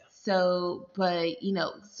 Yeah. So, but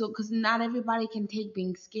so because not everybody can take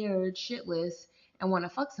being scared shitless and want to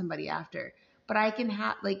fuck somebody after. But I can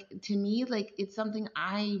have like to me like it's something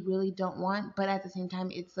I really don't want. But at the same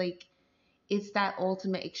time, it's that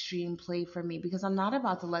ultimate extreme play for me because I'm not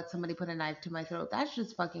about to let somebody put a knife to my throat. That's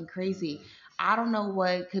just fucking crazy. Mm-hmm. I don't know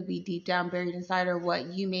what could be deep down buried inside or what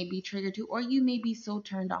you may be triggered to, or you may be so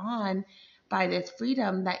turned on by this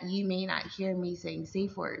freedom that you may not hear me saying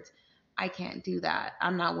safe words. I can't do that.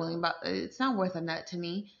 I'm not willing about it's not worth a nut to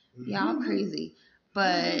me. Yeah, I'm crazy.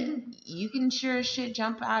 But you can sure as shit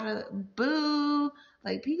jump out of boo,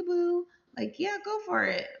 like peekaboo, like, yeah, go for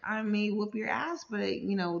it. I may whoop your ass, but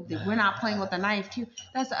we're not playing with a knife too.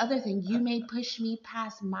 That's the other thing. You may push me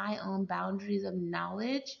past my own boundaries of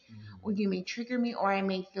knowledge, or you may trigger me, or I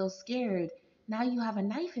may feel scared. Now you have a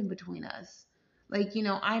knife in between us. Like,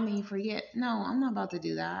 I may forget. No, I'm not about to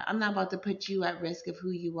do that. I'm not about to put you at risk of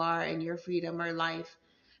who you are and your freedom or life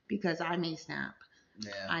because I may snap.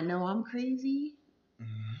 Yeah. I know I'm crazy.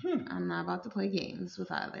 Mhm. I'm not about to play games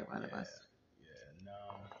with either one of Yeah. us. Yeah.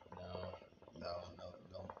 No.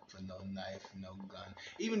 Don't put no knife, no gun.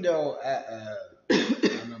 Even though I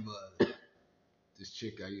remember this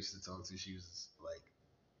chick I used to talk to. She was like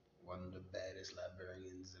one of the baddest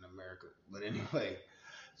librarians in America. But anyway,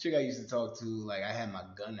 chick I used to talk to, like I had my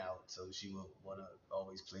gun out, so she would wanna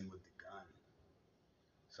always play with the gun.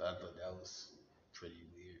 So I thought that was pretty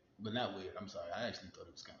weird, but not weird. I'm sorry. I actually thought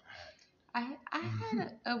it was kind of I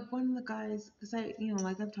hot. had one of the guys because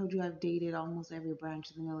like I've told you I've dated almost every branch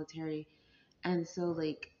of the military, and so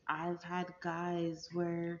like I've had guys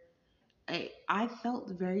where I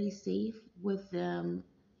felt very safe with them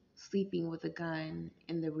sleeping with a gun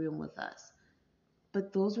in the room with us.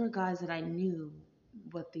 But those were guys that I knew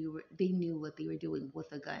they knew what they were doing with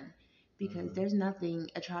a gun. Because Hmm. there's nothing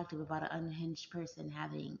attractive about an unhinged person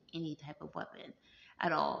having any type of weapon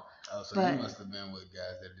at all. Oh, so you But must have been with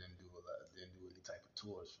guys that didn't do any type of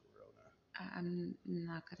tours for real, I'm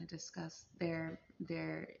not going to discuss their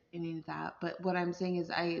any of that. But what I'm saying is,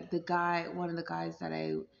 one of the guys that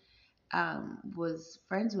I was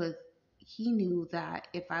friends with, he knew that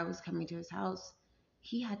if I was coming to his house,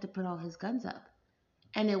 he had to put all his guns up.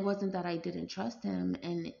 And it wasn't that I didn't trust him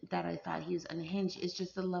and that I thought he was unhinged. It's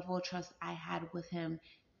just the level of trust I had with him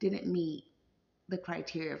didn't meet the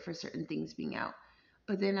criteria for certain things being out.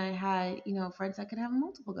 But then I had, friends that could have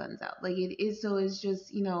multiple guns out. Like it is, so it's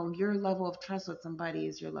just, your level of trust with somebody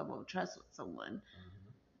is your level of trust with someone. man.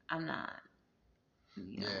 I'm not,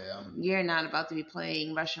 you Hmm. know, Yeah. you're not about to be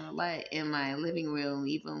playing Russian roulette in my living room,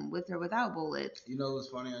 even with or without bullets. You know what's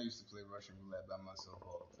funny? I used to play Russian roulette by myself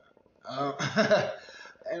all the time.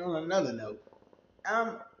 And on another note,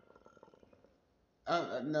 um,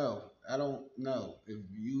 no, I don't know.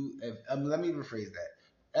 If let me rephrase that.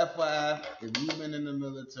 FYI, if you've been in the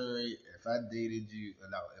military, if I dated you,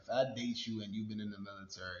 no, if I date you and you've been in the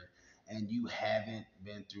military and you haven't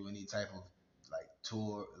been through any type of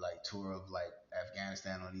tour of like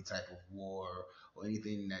Afghanistan or any type of war or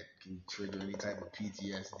anything that can trigger any type of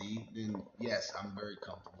PTSD, then yes, I'm very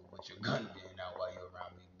comfortable with your gun being out while you're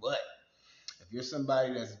around me. But if you're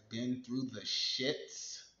somebody that's been through the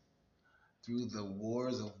shits, through the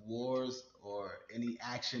wars of wars or any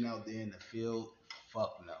action out there in the field,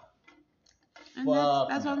 fuck no. And Fuck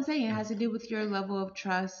that's what I'm no. saying. It has to do with your level of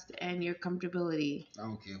trust and your comfortability I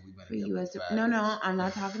don't care if we've been for together you for as a, five no, no, I'm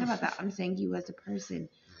not talking about that. years. I'm saying you as a person,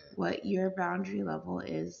 Yeah, what your boundary level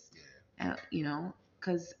is, yeah.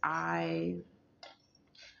 because I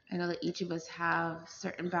know that each of us have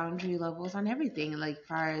certain boundary levels on everything, like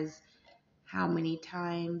far as how many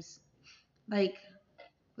times, like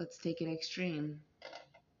let's take it extreme.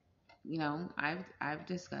 I've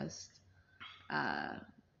discussed uh,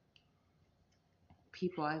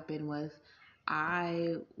 people I've been with.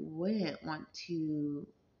 I wouldn't want to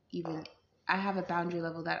even. I have a boundary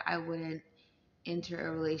level that I wouldn't enter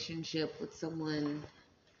a relationship with someone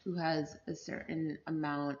who has a certain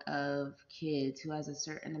amount of kids, who has a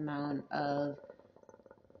certain amount of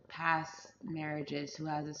past marriages, who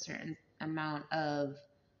has a certain amount of.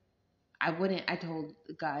 I told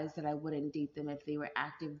guys that I wouldn't date them if they were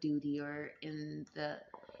active duty or in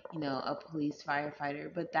a police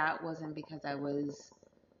firefighter, but that wasn't because I was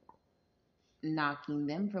knocking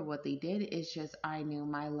them for what they did. It's just I knew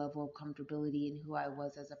my level of comfortability and who I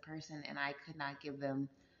was as a person, and I could not give them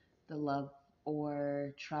the love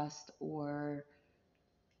or trust or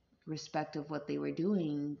respect of what they were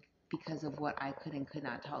doing because of what I could and could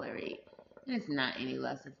not tolerate. And it's not any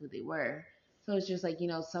less of who they were. So it's just like,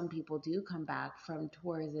 some people do come back from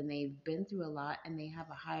tours and they've been through a lot and they have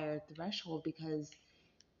a higher threshold because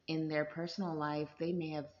in their personal life, they may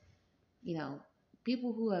have, you know,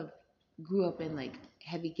 people who have grew up in like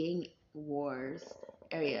heavy gang wars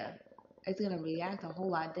area, it's going to react a whole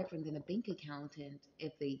lot different than a bank accountant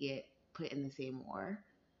if they get put in the same war.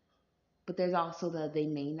 But there's also they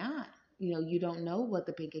may not. You don't know what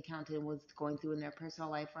the bank accountant was going through in their personal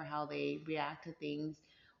life or how they react to things.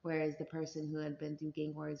 Whereas the person who had been through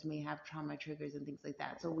gang wars may have trauma triggers and things like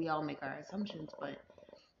that. So we all make our assumptions, but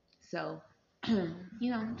so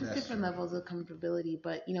just That's different true. levels of comfortability.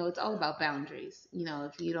 But it's all about boundaries.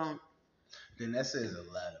 If you don't, Then that says a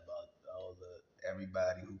lot about all the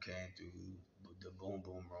everybody who came through the boom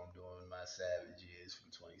boom room during my savage years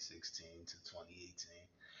from 2016 to 2018.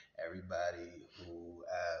 Everybody who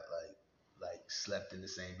I like slept in the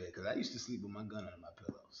same bed because I used to sleep with my gun under my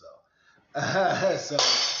pillow. So so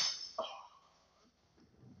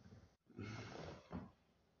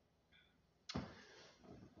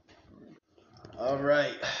all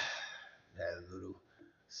right, had a little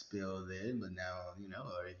spill then, but now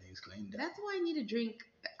everything's cleaned that's why I need to drink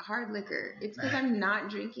hard liquor. It's because I'm not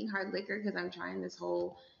drinking hard liquor because I'm trying this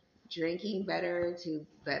whole drinking better to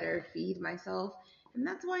better feed myself. And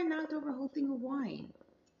that's why I knocked over a whole thing of wine.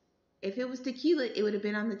 If it was tequila, it would have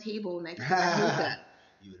been on the table next to my hookah.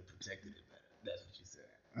 You would have protected it better. That's what you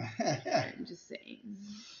said. I'm just saying.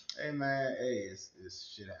 Hey man, hey,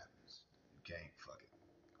 it's shit happens. You can't fuck it.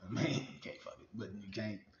 I mean, you can't fuck it, but you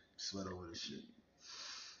can't sweat over the shit.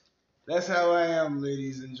 That's how I am,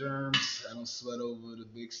 ladies and germs. I don't sweat over the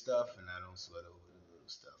big stuff, and I don't sweat over the little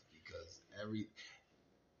stuff because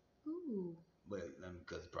Ooh,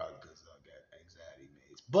 because probably because I got anxiety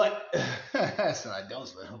meds, but so I don't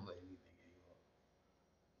sweat over anything anymore.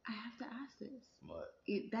 I have to ask this. But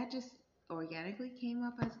That just organically came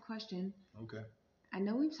up as a question. okay. I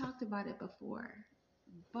know we've talked about it before,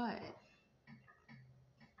 but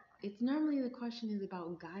it's normally the question is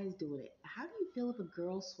about guys doing it. How do you feel if a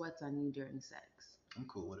girl sweats on you during sex? I'm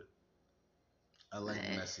cool with it. I like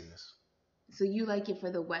Eh, messiness. So you like it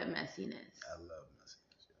for the wet messiness. I love messiness.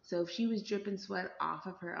 So if she was dripping sweat off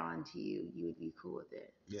of her onto you, you would be cool with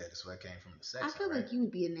it. Yeah, the sweat came from the I sex, feel all right? like you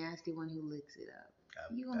would be a nasty one who licks it up.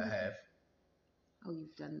 You I gonna lick have. it? Oh,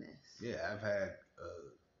 you've done this. Yeah, I've had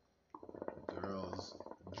girls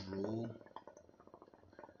drool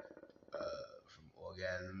from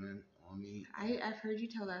orgasming on me. I've heard you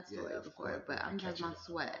tell that Yeah, story I've before, caught but them I'm talking catching about it.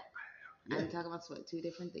 sweat. Yeah, I'm talking about sweat. Two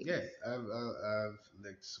different things. yeah. I've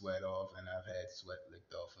licked sweat off, and I've had sweat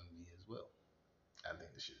licked off of me as well. I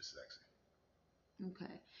think the shit is sexy.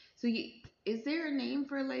 Okay. So is there a name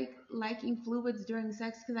for like liking fluids during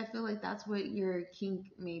sex? Because I feel like that's what your kink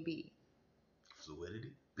may be.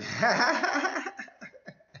 Fluidity. I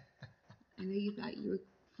know you thought you were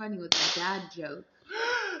funny with the dad joke.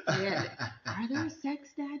 Yeah. Are there sex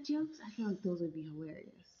dad jokes? I feel like those would be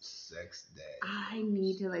hilarious. Sex dad I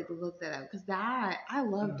need jokes. to like look that up because I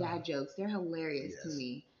love dad jokes. They're hilarious to Yes.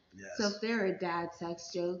 me. So Yes. if there are dad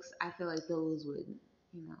sex jokes, I feel like those would,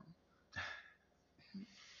 you know.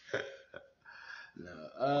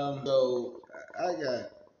 No. So I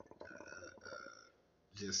got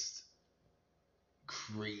just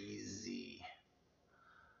crazy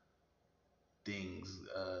things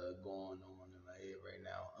going on in my head right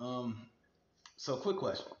now. So quick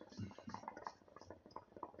question: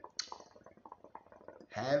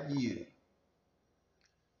 Have you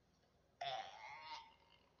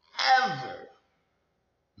ever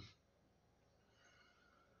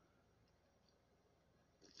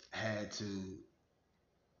had to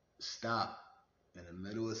stop in the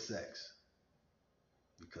middle of sex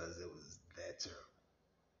because it was that terrible?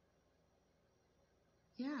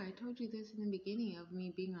 Yeah, I told you this in the beginning of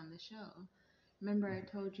me being on the show. Remember, I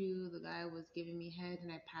told you the guy was giving me head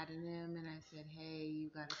and I patted him and I said, "Hey, you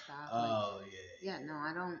gotta stop." Like, Oh yeah, yeah, no,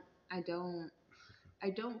 I don't, I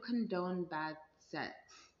don't condone bad sex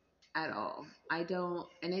at all. I don't,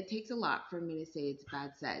 and it takes a lot for me to say it's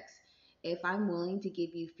bad sex. If I'm willing to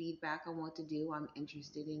give you feedback on what to do, I'm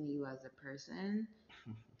interested in you as a person,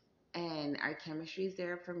 and our chemistry is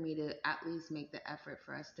there for me to at least make the effort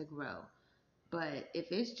for us to grow. But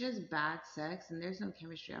if it's just bad sex and there's no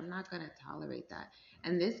chemistry, I'm not gonna tolerate that.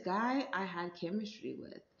 And this guy I had chemistry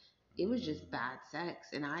with. It was just yeah. bad sex,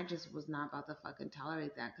 and I just was not about to fucking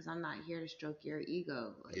tolerate that because I'm not here to stroke your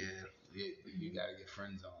ego. Like, Yeah, you gotta get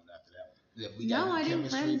friend zoned after that one. If we got no, good I didn't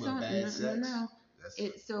chemistry friend but zone. bad No, no, sex, no. that's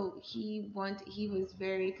It so he was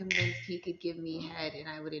very convinced he could give me head and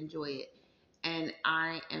I would enjoy it. And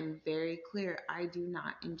I am very clear. I do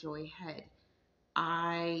not enjoy head.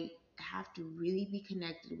 I have to really be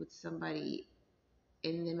connected with somebody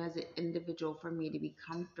in them as an individual for me to be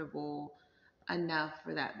comfortable enough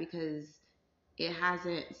for that, because it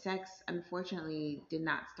hasn't sex unfortunately did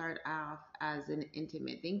not start off as an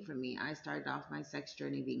intimate thing for me. I started off my sex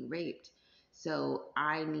journey being raped. So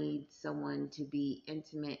I need someone to be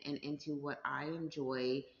intimate and into what I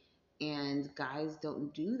enjoy, and guys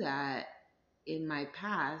don't do that. In my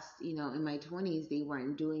past, in my 20s, they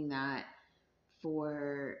weren't doing that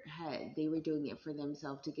for head. They were doing it for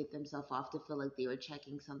themselves, to get themselves off, to feel like they were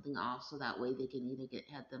checking something off so that way they can either get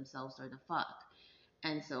head themselves or to fuck.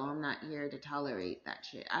 And so I'm not here to tolerate that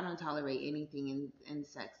shit. I don't tolerate anything in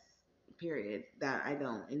sex, period, that I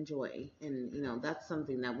don't enjoy. And, that's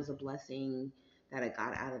something that was a blessing that I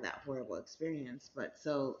got out of that horrible experience. But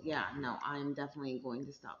so, yeah, no, I'm definitely going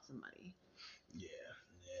to stop somebody. Yeah,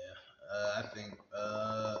 yeah. I think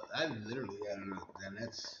I literally I don't know. And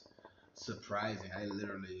that's surprising. I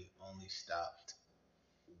literally only stopped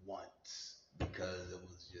once because it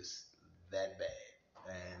was just that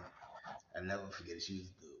bad, and I never forget it. She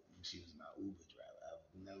was my Uber driver. I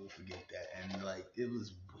will never forget that. And like it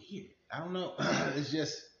was weird. I don't know. It's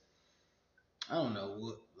just I don't know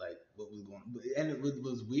what was going. And what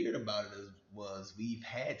was weird about it was we've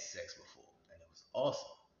had sex before, and it was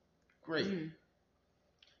awesome, great. Mm.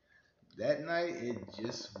 That night it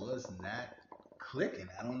just was not clicking.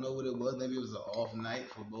 I don't know what it was. Maybe it was an off night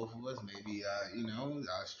for both of us. Maybe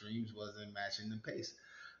our streams wasn't matching the pace.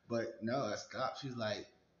 But no, I stopped. She's like,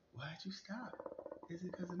 "Why'd you stop? Is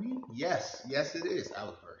it because of me?" Yes, yes, it is. I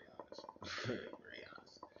was very honest, very very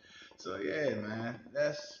honest. So yeah, man,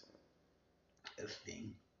 that's a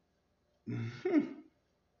thing. Yeah,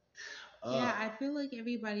 uh, I feel like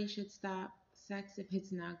everybody should stop sex if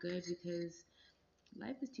it's not good, because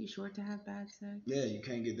life is too short to have bad sex. yeah, you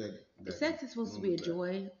can't get that Sex is supposed to be a moment back.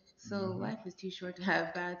 joy, so Hmm. life is too short to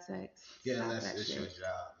have bad sex. Yeah, Stop unless that it's your shit.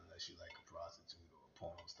 job, unless you like a prostitute or a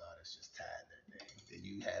porno star that's just tired that day, then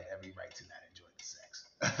you have every right to not enjoy the sex.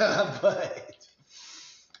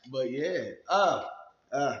 but yeah,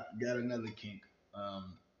 got another kink.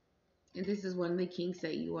 Um, And this is one of the kinks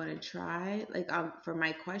that you want to try, like for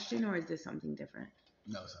my question, or is this something different?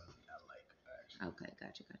 no, something I like actually. Okay,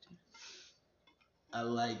 gotcha, gotcha. I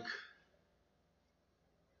like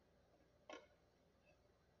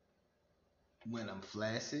when I'm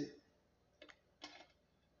flaccid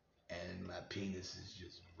and my penis is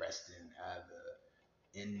just resting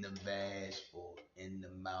either in the vag or in the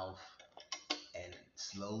mouth, and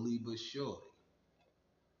slowly but surely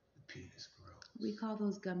the penis We grows. call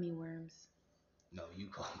those gummy worms. No, you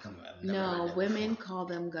call them. I've never heard No, that before. women call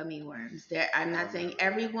them gummy worms. I'm not I've never saying heard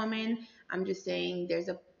every that before. woman. I'm just saying there's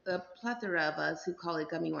a plethora of us who call it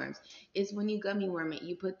gummy worms. It's when you gummy worm it,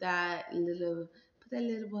 you put that little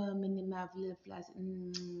worm in your mouth, little flaccid,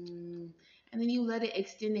 and then you let it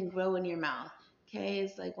extend and grow in your mouth. Okay,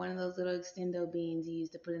 it's like one of those little extendo beans you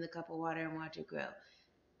used to put in a cup of water and watch it grow.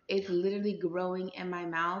 It's literally growing in my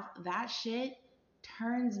mouth. That shit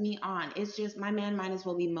turns me on. It's just my man might as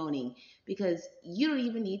well be moaning, because you don't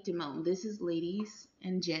even need to moan. This is ladies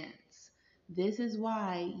and gents. This is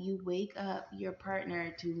why you wake up your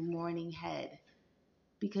partner to morning head,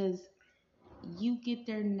 because you get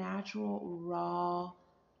their natural raw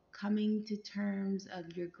coming to terms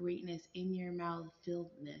of your greatness in your mouth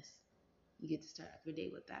filledness. You get to start off your day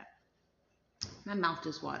with that. My mouth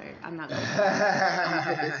just watered. I'm not gonna lie. I'm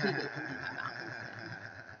gonna put this heated in my mouth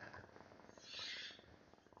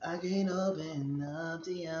instead. I can't open up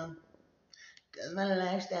to you cause my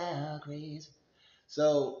lifestyle crazy.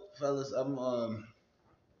 So, fellas,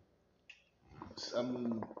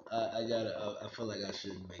 I gotta, I feel like I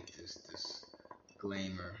should make this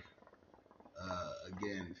disclaimer.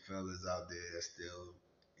 Again, fellas out there that's still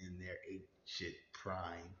in their eight shit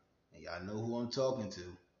prime, and y'all know who I'm talking to.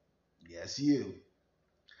 Yes, you.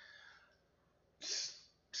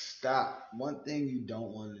 Stop. One thing you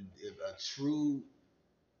don't want to, if a true,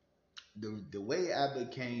 the way I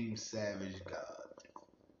became Savage God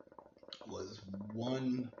was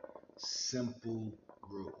one simple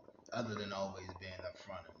rule, other than always being up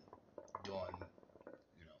front and doing,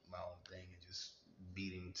 my own thing and just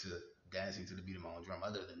beating to dancing to the beat of my own drum.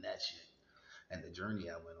 Other than that shit and the journey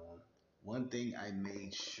I went on, one thing I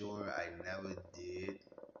made sure I never did,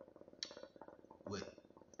 what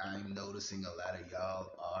I'm noticing a lot of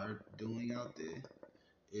y'all are doing out there,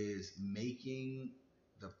 is making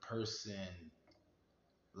the person,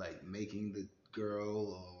 like making the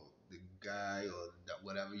girl or the guy or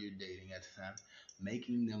whatever you're dating at the time,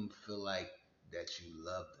 making them feel like that you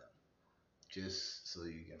love them just so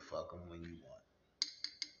you can fuck them when you want.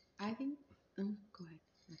 I think. Oh, go ahead.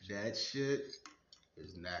 Actually. That shit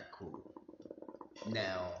is not cool.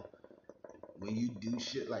 Now, when you do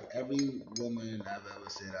shit like every woman I've ever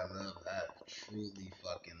said I love, I truly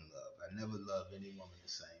fucking love. I never loved any woman the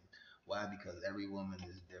same. Why? Because every woman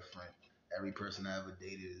is different. Every person I ever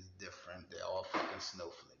dated is different. They're all fucking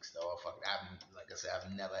snowflakes. They're all fucking. Like I said,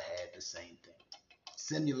 I've never had the same thing.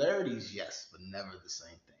 Similarities, yes, but never the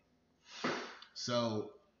same thing.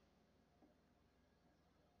 So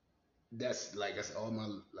that's like I said, all my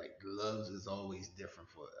like loves is always different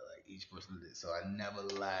for like each person. So I never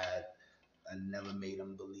lied. I never made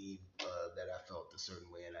them believe that I felt a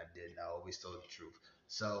certain way, and I didn't. I always told the truth.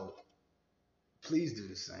 So please do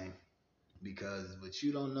the same, because what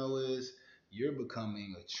you don't know is you're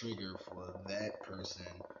becoming a trigger for that person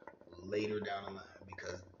later down the line.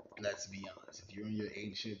 Because let's be honest, if you're in your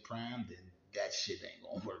ancient prime, then that shit ain't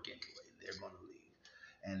gonna work anyway. They're gonna leave,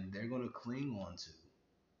 and they're gonna cling on to.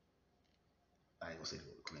 I ain't gonna say they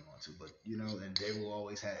will cling on to, but you know, and they will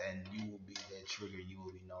always have, and you will be that trigger. You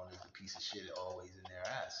will be known as the piece of shit always in their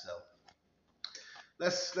eyes. So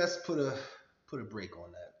let's put a break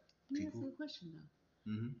on that, Let me ask people. you a question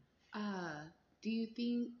though. Hmm. Do you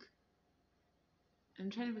think I'm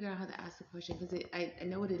trying to figure out how to ask the question because I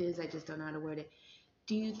know what it is, I just don't know how to word it.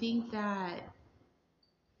 Do you think that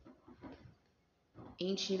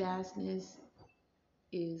ancient assness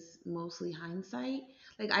is mostly hindsight?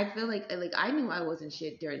 Like I feel like I knew I wasn't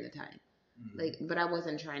shit during the time. Like, Hmm. but I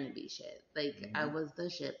wasn't trying to be shit. Like I Hmm. was the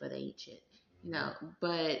shit, but I ain't shit. You Hmm. know.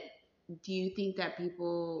 But do you think that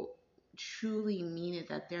people truly mean it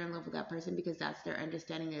that they're in love with that person because that's their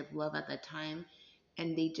understanding of love at that time,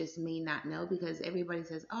 and they just may not know because everybody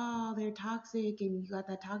says, "Oh, they're toxic," and you got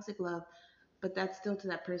that toxic love, but that's still to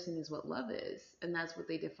that person is what love is, and that's what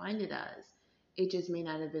they defined it as. It just may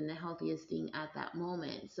not have been the healthiest thing at that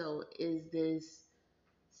moment. So is this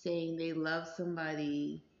saying they love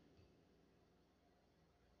somebody,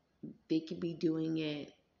 they could be doing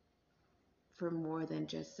it for more than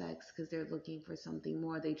just sex because they're looking for something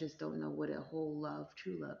more. They just don't know what a whole love,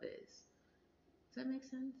 true love is. Does that make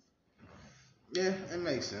sense? Yeah, it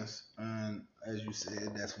makes sense. And as you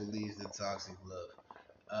said, that's what leads to toxic love.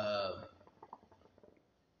 Uh,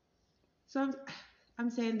 So I'm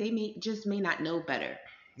saying they may not know better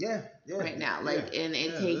yeah, yeah, right now. yeah, Like, and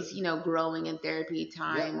it yeah. takes, Listen, growing in therapy yep.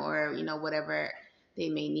 time or, whatever they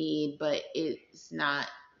may need, but it's not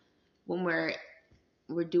when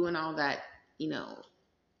we're doing all that, you know,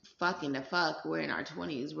 fucking the fuck, we're in our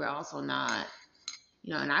 20s. We're also not,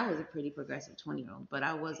 and I was a pretty progressive 20-year-old, but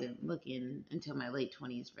I wasn't looking until my late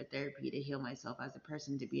 20s for therapy to heal myself as a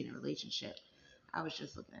person to be in a relationship. I was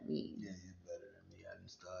just looking at me. Yeah, you're better than me. I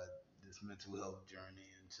didn't start this mental health journey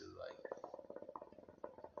until like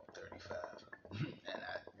 35,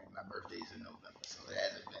 and my birthday's in November, so it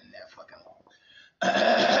hasn't been that fucking long.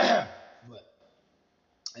 But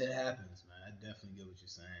it happens, man. I definitely get what you're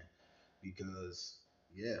saying because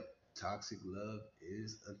yeah, toxic love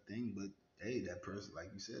is a thing, but hey, that person, like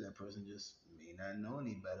you said, that person just may not know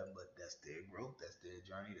any better, but that's their growth, that's their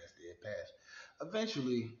journey, that's their path.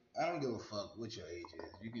 Eventually, I don't give a fuck what your age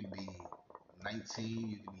is. You can be 19,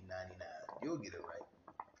 you can be 99. You'll get it right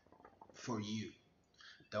for you.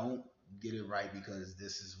 Don't get it right because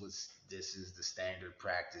this is the standard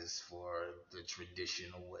practice for the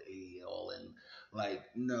traditional way all in like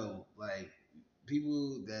no like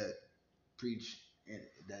people that preach in,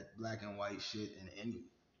 that black and white shit in any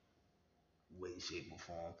way shape or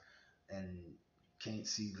form and can't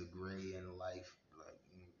see the gray in life like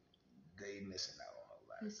they missing out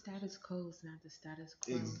on a The lot. status quo is not the status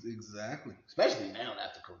quo. Exactly, especially now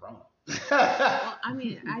after Well, corona. I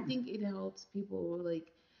mean, I think it helps people like,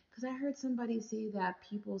 because I heard somebody say that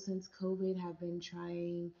people since COVID have been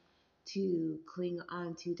trying to cling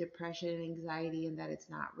on to depression and anxiety and that it's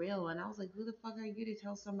not real. And I was like, who the fuck are you to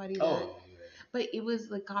tell somebody that? Oh yeah. But it was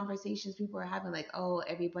like conversations people were having, like, oh,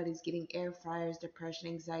 everybody's getting air fryers, depression,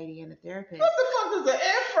 anxiety, and a therapist. What the fuck does the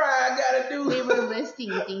air fryer gotta do? They were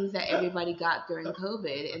listing things that everybody got during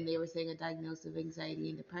COVID, and they were saying a diagnosis of anxiety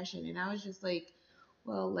and depression. And I was just like,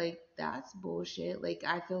 well, like, that's bullshit. Like,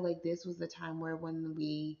 I feel like this was the time where when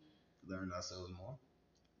Learn ourselves more.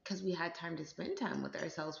 because we had time to spend time with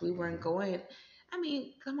ourselves, we weren't Hmm. going. I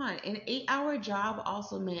mean, come on. An 8-hour job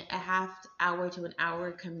also meant a half hour to an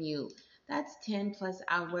hour commute. That's 10 plus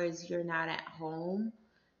hours you're not at home.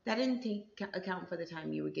 That didn't take account for the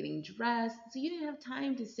time you were getting dressed. So you didn't have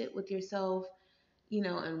time to sit with yourself,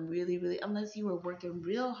 and really, really, unless you were working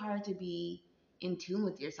real hard to be in tune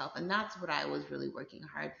with yourself. And that's what I was really working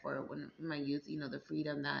hard for when in my youth, the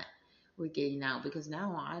freedom that we're getting out, because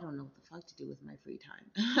now I don't know what the fuck to do with my free time.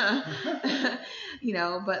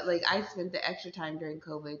 But like I spent the extra time during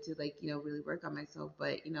COVID to like, really work on myself.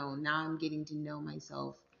 But, now I'm getting to know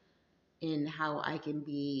myself in how I can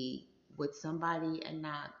be with somebody and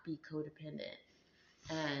not be codependent.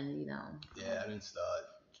 And, Yeah, I didn't start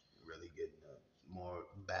really getting more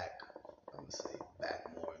back. I'm gonna say back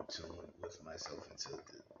more in tune with myself until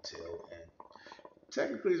the tail end.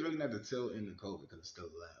 Technically, it's really not the tail end of COVID because it's still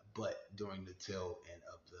alive, but during the tail end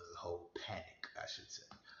of the whole panic, I should say,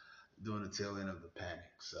 during the tail end of the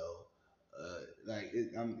panic. So,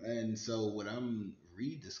 and so what I'm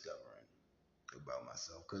rediscovering about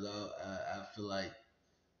myself, because I feel like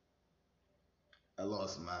I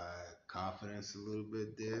lost my confidence a little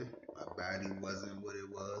bit there. My body wasn't what it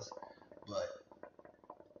was, but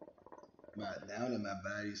now that my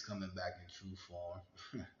body's coming back in true form,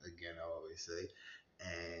 again, I always say,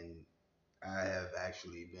 and I have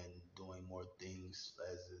actually been doing more things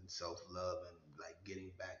as in self love and like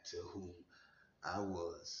getting back to who I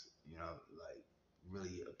was, like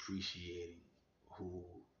really appreciating who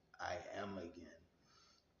I am again.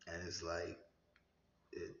 And it's like,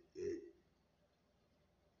 it,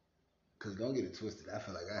 cause don't get it twisted. I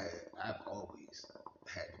feel like I've always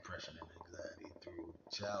had depression and anxiety through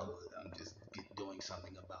childhood. I'm just doing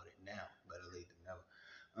something about it now. Better late than never.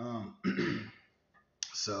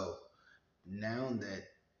 So now that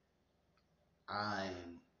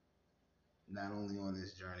I'm not only on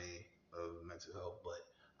this journey of mental health, but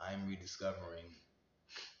I'm rediscovering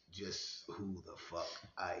just who the fuck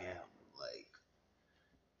I am. Like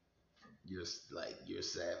you're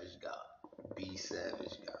savage God, be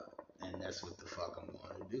savage God, and that's what the fuck I'm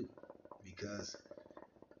going to do. Because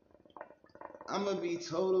I'm gonna be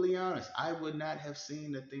totally honest, I would not have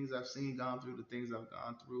seen the things I've seen, gone through the things I've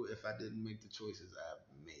gone through, if I didn't make the choices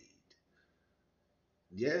I've made.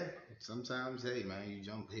 Yeah, sometimes, hey man, you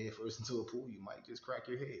jump head first into a pool, you might just crack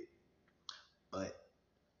your head. But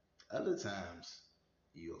other times,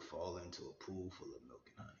 you'll fall into a pool full of milk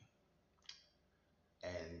and honey.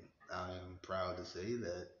 And I'm proud to say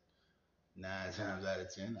that 9 times out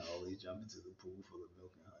of 10, I always jump into the pool full of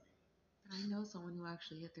milk and honey. I know someone who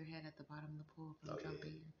actually hit their head at the bottom of the pool from Oh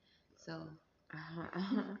jumping. yeah. So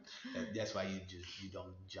That's why you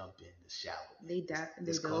don't jump in the shallow end. they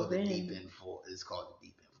It's called dove the deep in. end for it's called the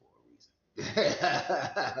deep end for a reason.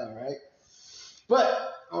 All right.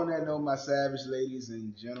 But on that note, my savage ladies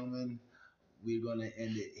and gentlemen, we're gonna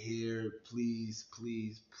end it here. Please,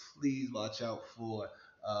 please, please watch out for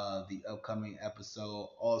the upcoming episode.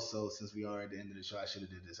 Also, since we are at the end of the show, I should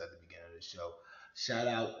have did this at the beginning of the show. Shout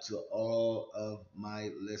out to all of my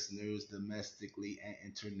listeners domestically and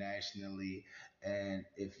internationally. And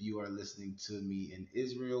if you are listening to me in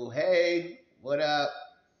Israel, hey, what up?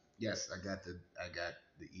 Yes, I got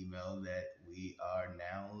the email that we are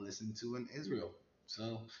now listening to in Israel.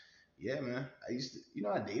 So yeah, man. I used to,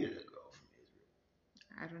 I dated a girl from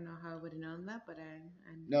Israel. I don't know how I would have known that, but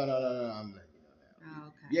No. I'm letting you know now. oh,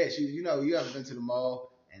 okay. Yeah, you ever been to the mall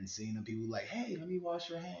and seen them people like, hey, let me wash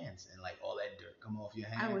your hands, and like all that dirt come off your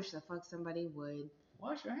I hands. wish the fuck somebody would.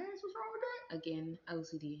 Wash your hands. What's wrong with that? Again,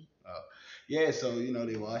 OCD. Oh, yeah. So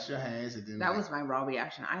they wash your hands and then That like was my raw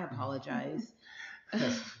reaction. I apologize.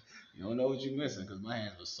 you don't know what you're missing because my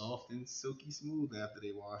hands were soft and silky smooth after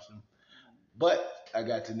they washed them. But I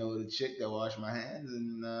got to know the chick that washed my hands,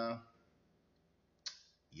 and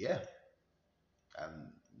yeah,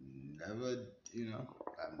 I'm never,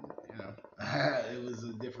 it was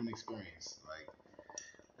a different experience. Like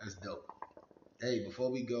that's dope. Hey, before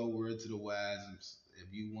we go, word to the wise.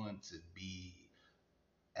 If you want to be,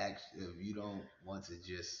 if you don't want to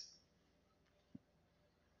just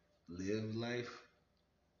live life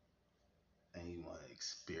and you want to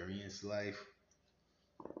experience life,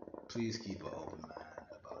 please keep an open mind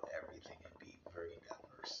about everything and be very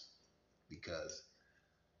diverse because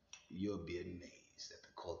you'll be amazed at the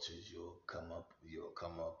cultures you'll come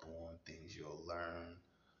up on, things you'll learn,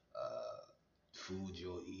 food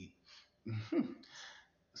you'll eat.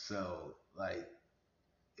 So, like,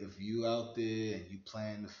 if you out there and you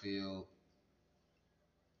plan to feel,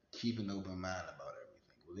 keep an open mind about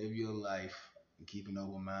everything. Live your life and keep an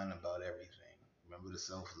open mind about everything. Remember the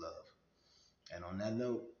self love. And on that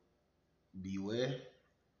note, beware,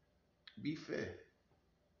 be fair,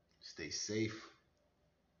 stay safe,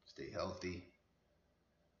 stay healthy,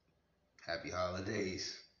 happy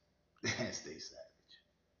holidays, and stay savage.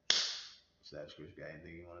 Savage Chris, got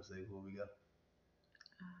anything you want to say before we go?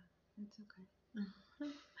 It's okay.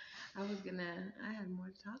 I had more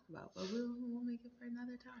to talk about, but we'll make it for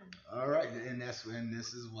another time. All right, and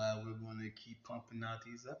this is why we're going to keep pumping out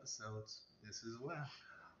these episodes. This is why.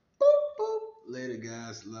 Boop, boop. Later,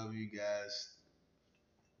 guys. Love you guys.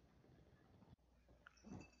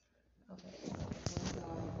 Okay, so one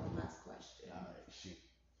dog, one last question. All right, shoot.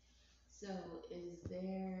 So, is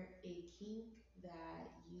there a kink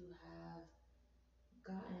that you have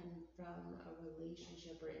gotten from a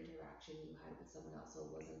relationship or interaction you had with someone else? So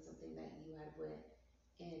it wasn't something that you had went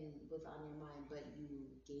in with on your mind, but you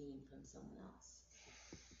gained from someone else.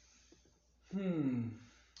 Hmm.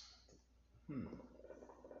 Hmm.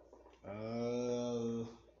 Uh,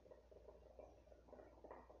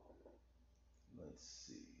 let's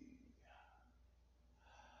see.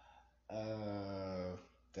 Uh,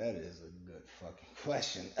 that is a good fucking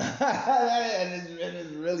question. And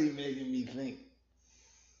it's really making me think.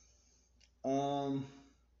 Um,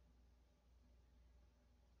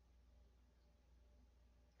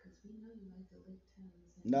 Because we know you like to lick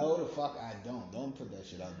tongues and no, the nails. fuck I don't. Don't put that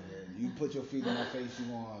shit out there. You put your feet on my face,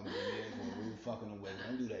 you want to give me for a rude fucking away.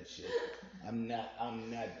 Don't do that shit. I'm not. I'm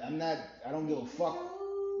not. I'm not. I don't give a Finger fuck.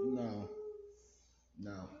 toes No.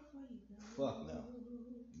 No. before you Fuck no. go.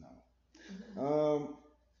 No.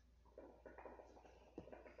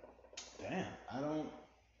 Damn. I don't.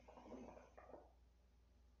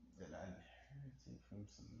 Did I inherit it from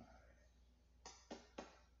somebody?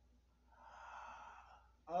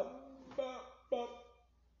 Uh,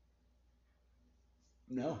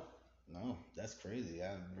 No, no, that's crazy.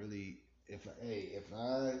 I really, if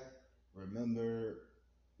I remember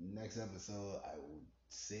next episode, I will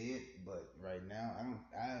say it. But right now, I don't.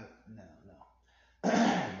 No, no, no.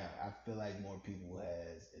 I feel like more people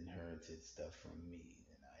has inherited stuff from me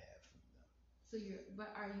than I have from them. So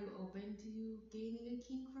but are you open to gaining a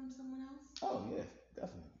kink from someone else? Oh yeah,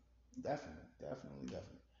 definitely, definitely, definitely,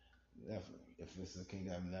 definitely, definitely. If it's a kink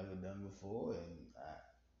I've never done before, and I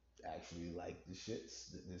actually like the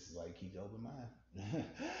shits, this is like keep open mind.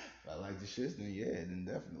 If I like the shits, then yeah, then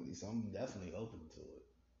definitely. So I'm definitely open to it.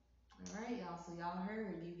 All right, y'all. So y'all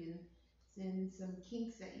heard you can send some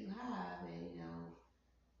kinks that you have, and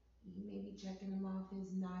you may be checking them off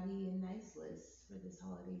his naughty and nice list for this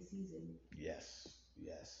holiday season. Yes,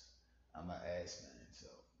 yes. I'm an ass man, so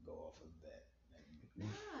go off of that. Nah,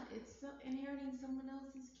 it's inheriting someone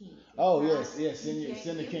else's kink. It's Oh not yes, yes. you can't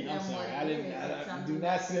Send the give king. I'm them what sorry. it I didn't. is. It's Do something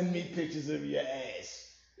not that send me they. pictures of your ass.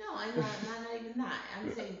 No, I'm not even that.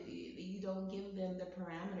 I'm saying you don't give them the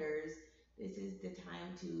parameters. This is the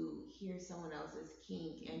time to hear someone else's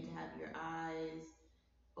kink and to have your eyes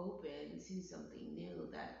open to something new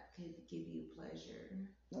that could give you pleasure.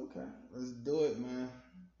 Okay, let's do it, man.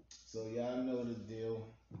 So y'all know the deal.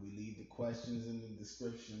 We leave the questions in the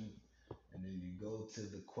description, and then you go to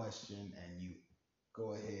the question and you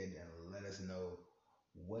go ahead and let us know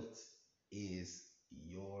what is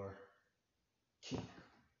your kink,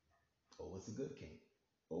 or what's a good kink,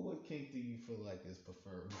 or what kink do you feel like is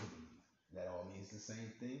preferable to you. That all means the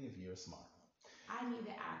same thing if you're smart. I need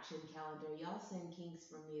an action calendar. Y'all send kinks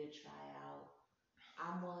for me to try out.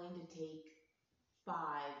 I'm willing to take 5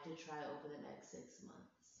 to try over the next 6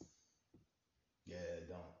 months. Yeah,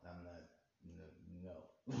 don't. I'm not. No. No.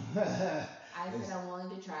 I it's, said I'm willing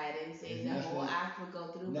to try. I didn't say it's the whole nothing. act would go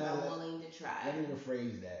through, but No, I'm willing to try. let me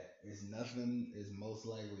rephrase that. It's nothing. It's most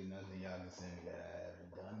likely nothing y'all can send me that I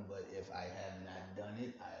haven't done. But if I have not done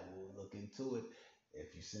it, I will look into it.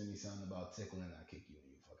 If you send me something about tickling, I kick you in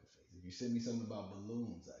your fucking face. If you send me something about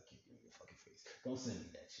balloons, I kick you in your fucking face. Don't send me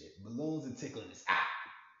that shit. Balloons and tickling is out.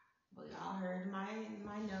 Well, y'all heard my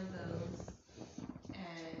no goes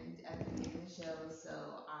and at the beginning of the show,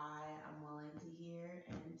 so I am willing to hear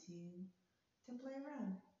and to play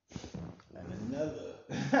around. And another,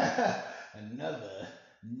 another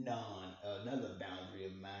another boundary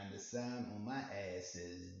of mine. The sign on my ass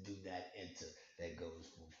says "Do not enter." That goes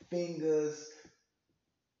for fingers.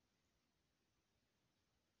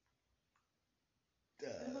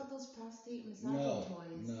 What about those prostate massaging No,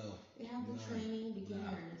 toys? no, They have the none, training nah,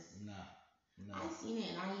 beginners. nah, I no. seen it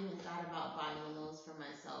and I even thought about buying one of those for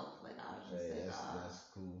myself. Like I was just Hey, like, that's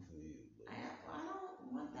cool for you, but I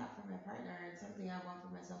don't want that for my partner. It's something I want for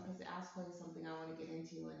myself because ass play is something I want to get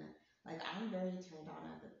into, and like I'm very turned on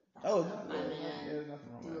at the thought oh, of no, my yeah, man there's nothing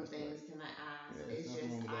wrong with doing ass play. things to my ass. Yeah, there's It's nothing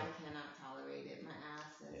just wrong with I that. cannot tolerate it. My ass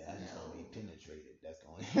says Yeah, I just want to be no. penetrated. That's the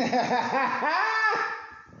only.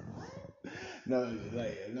 What? No,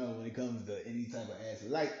 like no, when it comes to any type of ass,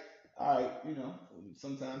 like all right,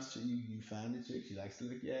 sometimes you find a chick she likes to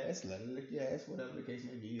lick your ass, let her lick your ass, whatever the case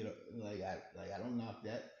may be. Like I don't knock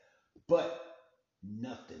that, but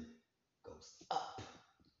nothing goes up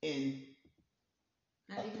in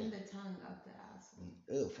Not up even in. the tongue up the asshole.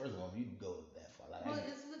 Ew, first of all, you can go that far. Well,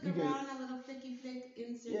 it's look You can, around a little flicky flick yeah,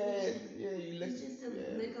 insertion. yeah, you lick, It's just to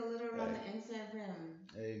yeah, lick a little around hey, the inside rim.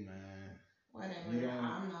 hey man, Or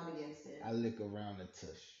thick around the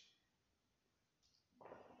tush.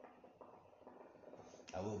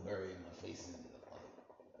 I will bury my face in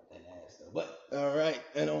an ass though. But all right,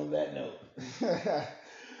 and on that note,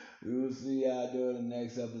 we will see y'all during the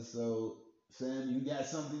next episode. Sam, you got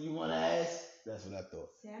something you want to ask? That's what I thought.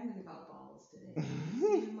 Sam is about balls today. You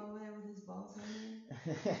see him over there with his balls hanging?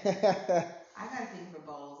 I got a thing for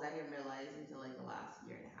balls. I didn't realize until like the last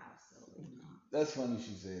year and a half. So that's funny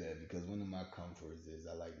you say that because one of my comforts is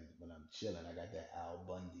I like when I'm chilling. I got that Al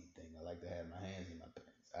Bundy thing. I like to have my hands in my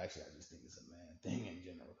pants. Actually, I just think it's a man thing in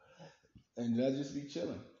general, and I just be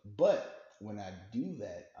chilling. But when I do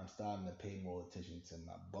that, I'm starting to pay more attention to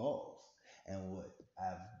my balls. And what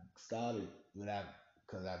I've started,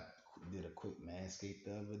 because I did a quick manscape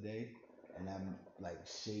the other day, and I'm like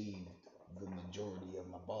shaved the majority of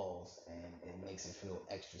my balls, and it makes it feel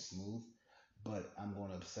extra smooth. But I'm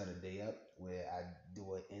gonna set a day up where I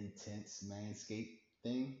do an intense manscape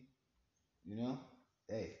thing. You know,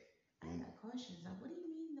 hey, I got questions. Now, what do you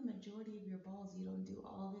mean the majority of your balls? You don't do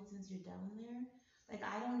all of it since you're down there? Like,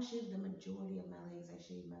 I don't shave the majority of my legs. I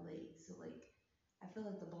shave my legs. So, like, I feel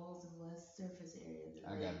like the balls have less surface area than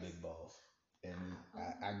I legs. got big balls, and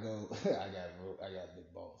Okay. I go. I got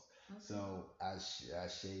big balls. Okay. So I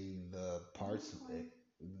shave the parts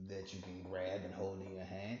that you can grab and hold in your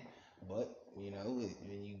hand. But you know,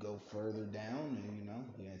 when you go further down, and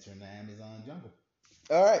you enter the Amazon jungle.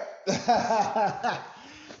 All right.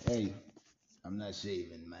 Hey, I'm not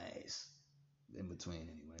shaving my ass in between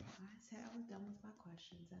anyway. I said I was done with my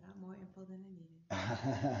questions. I got more info than I needed.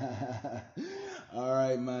 All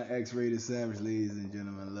right, my X-rated savage ladies and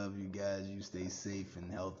gentlemen, love you guys. You stay safe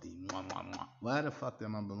and healthy. Mwah, mwah, mwah. Why the fuck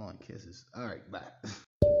am I blowing kisses? All right, bye.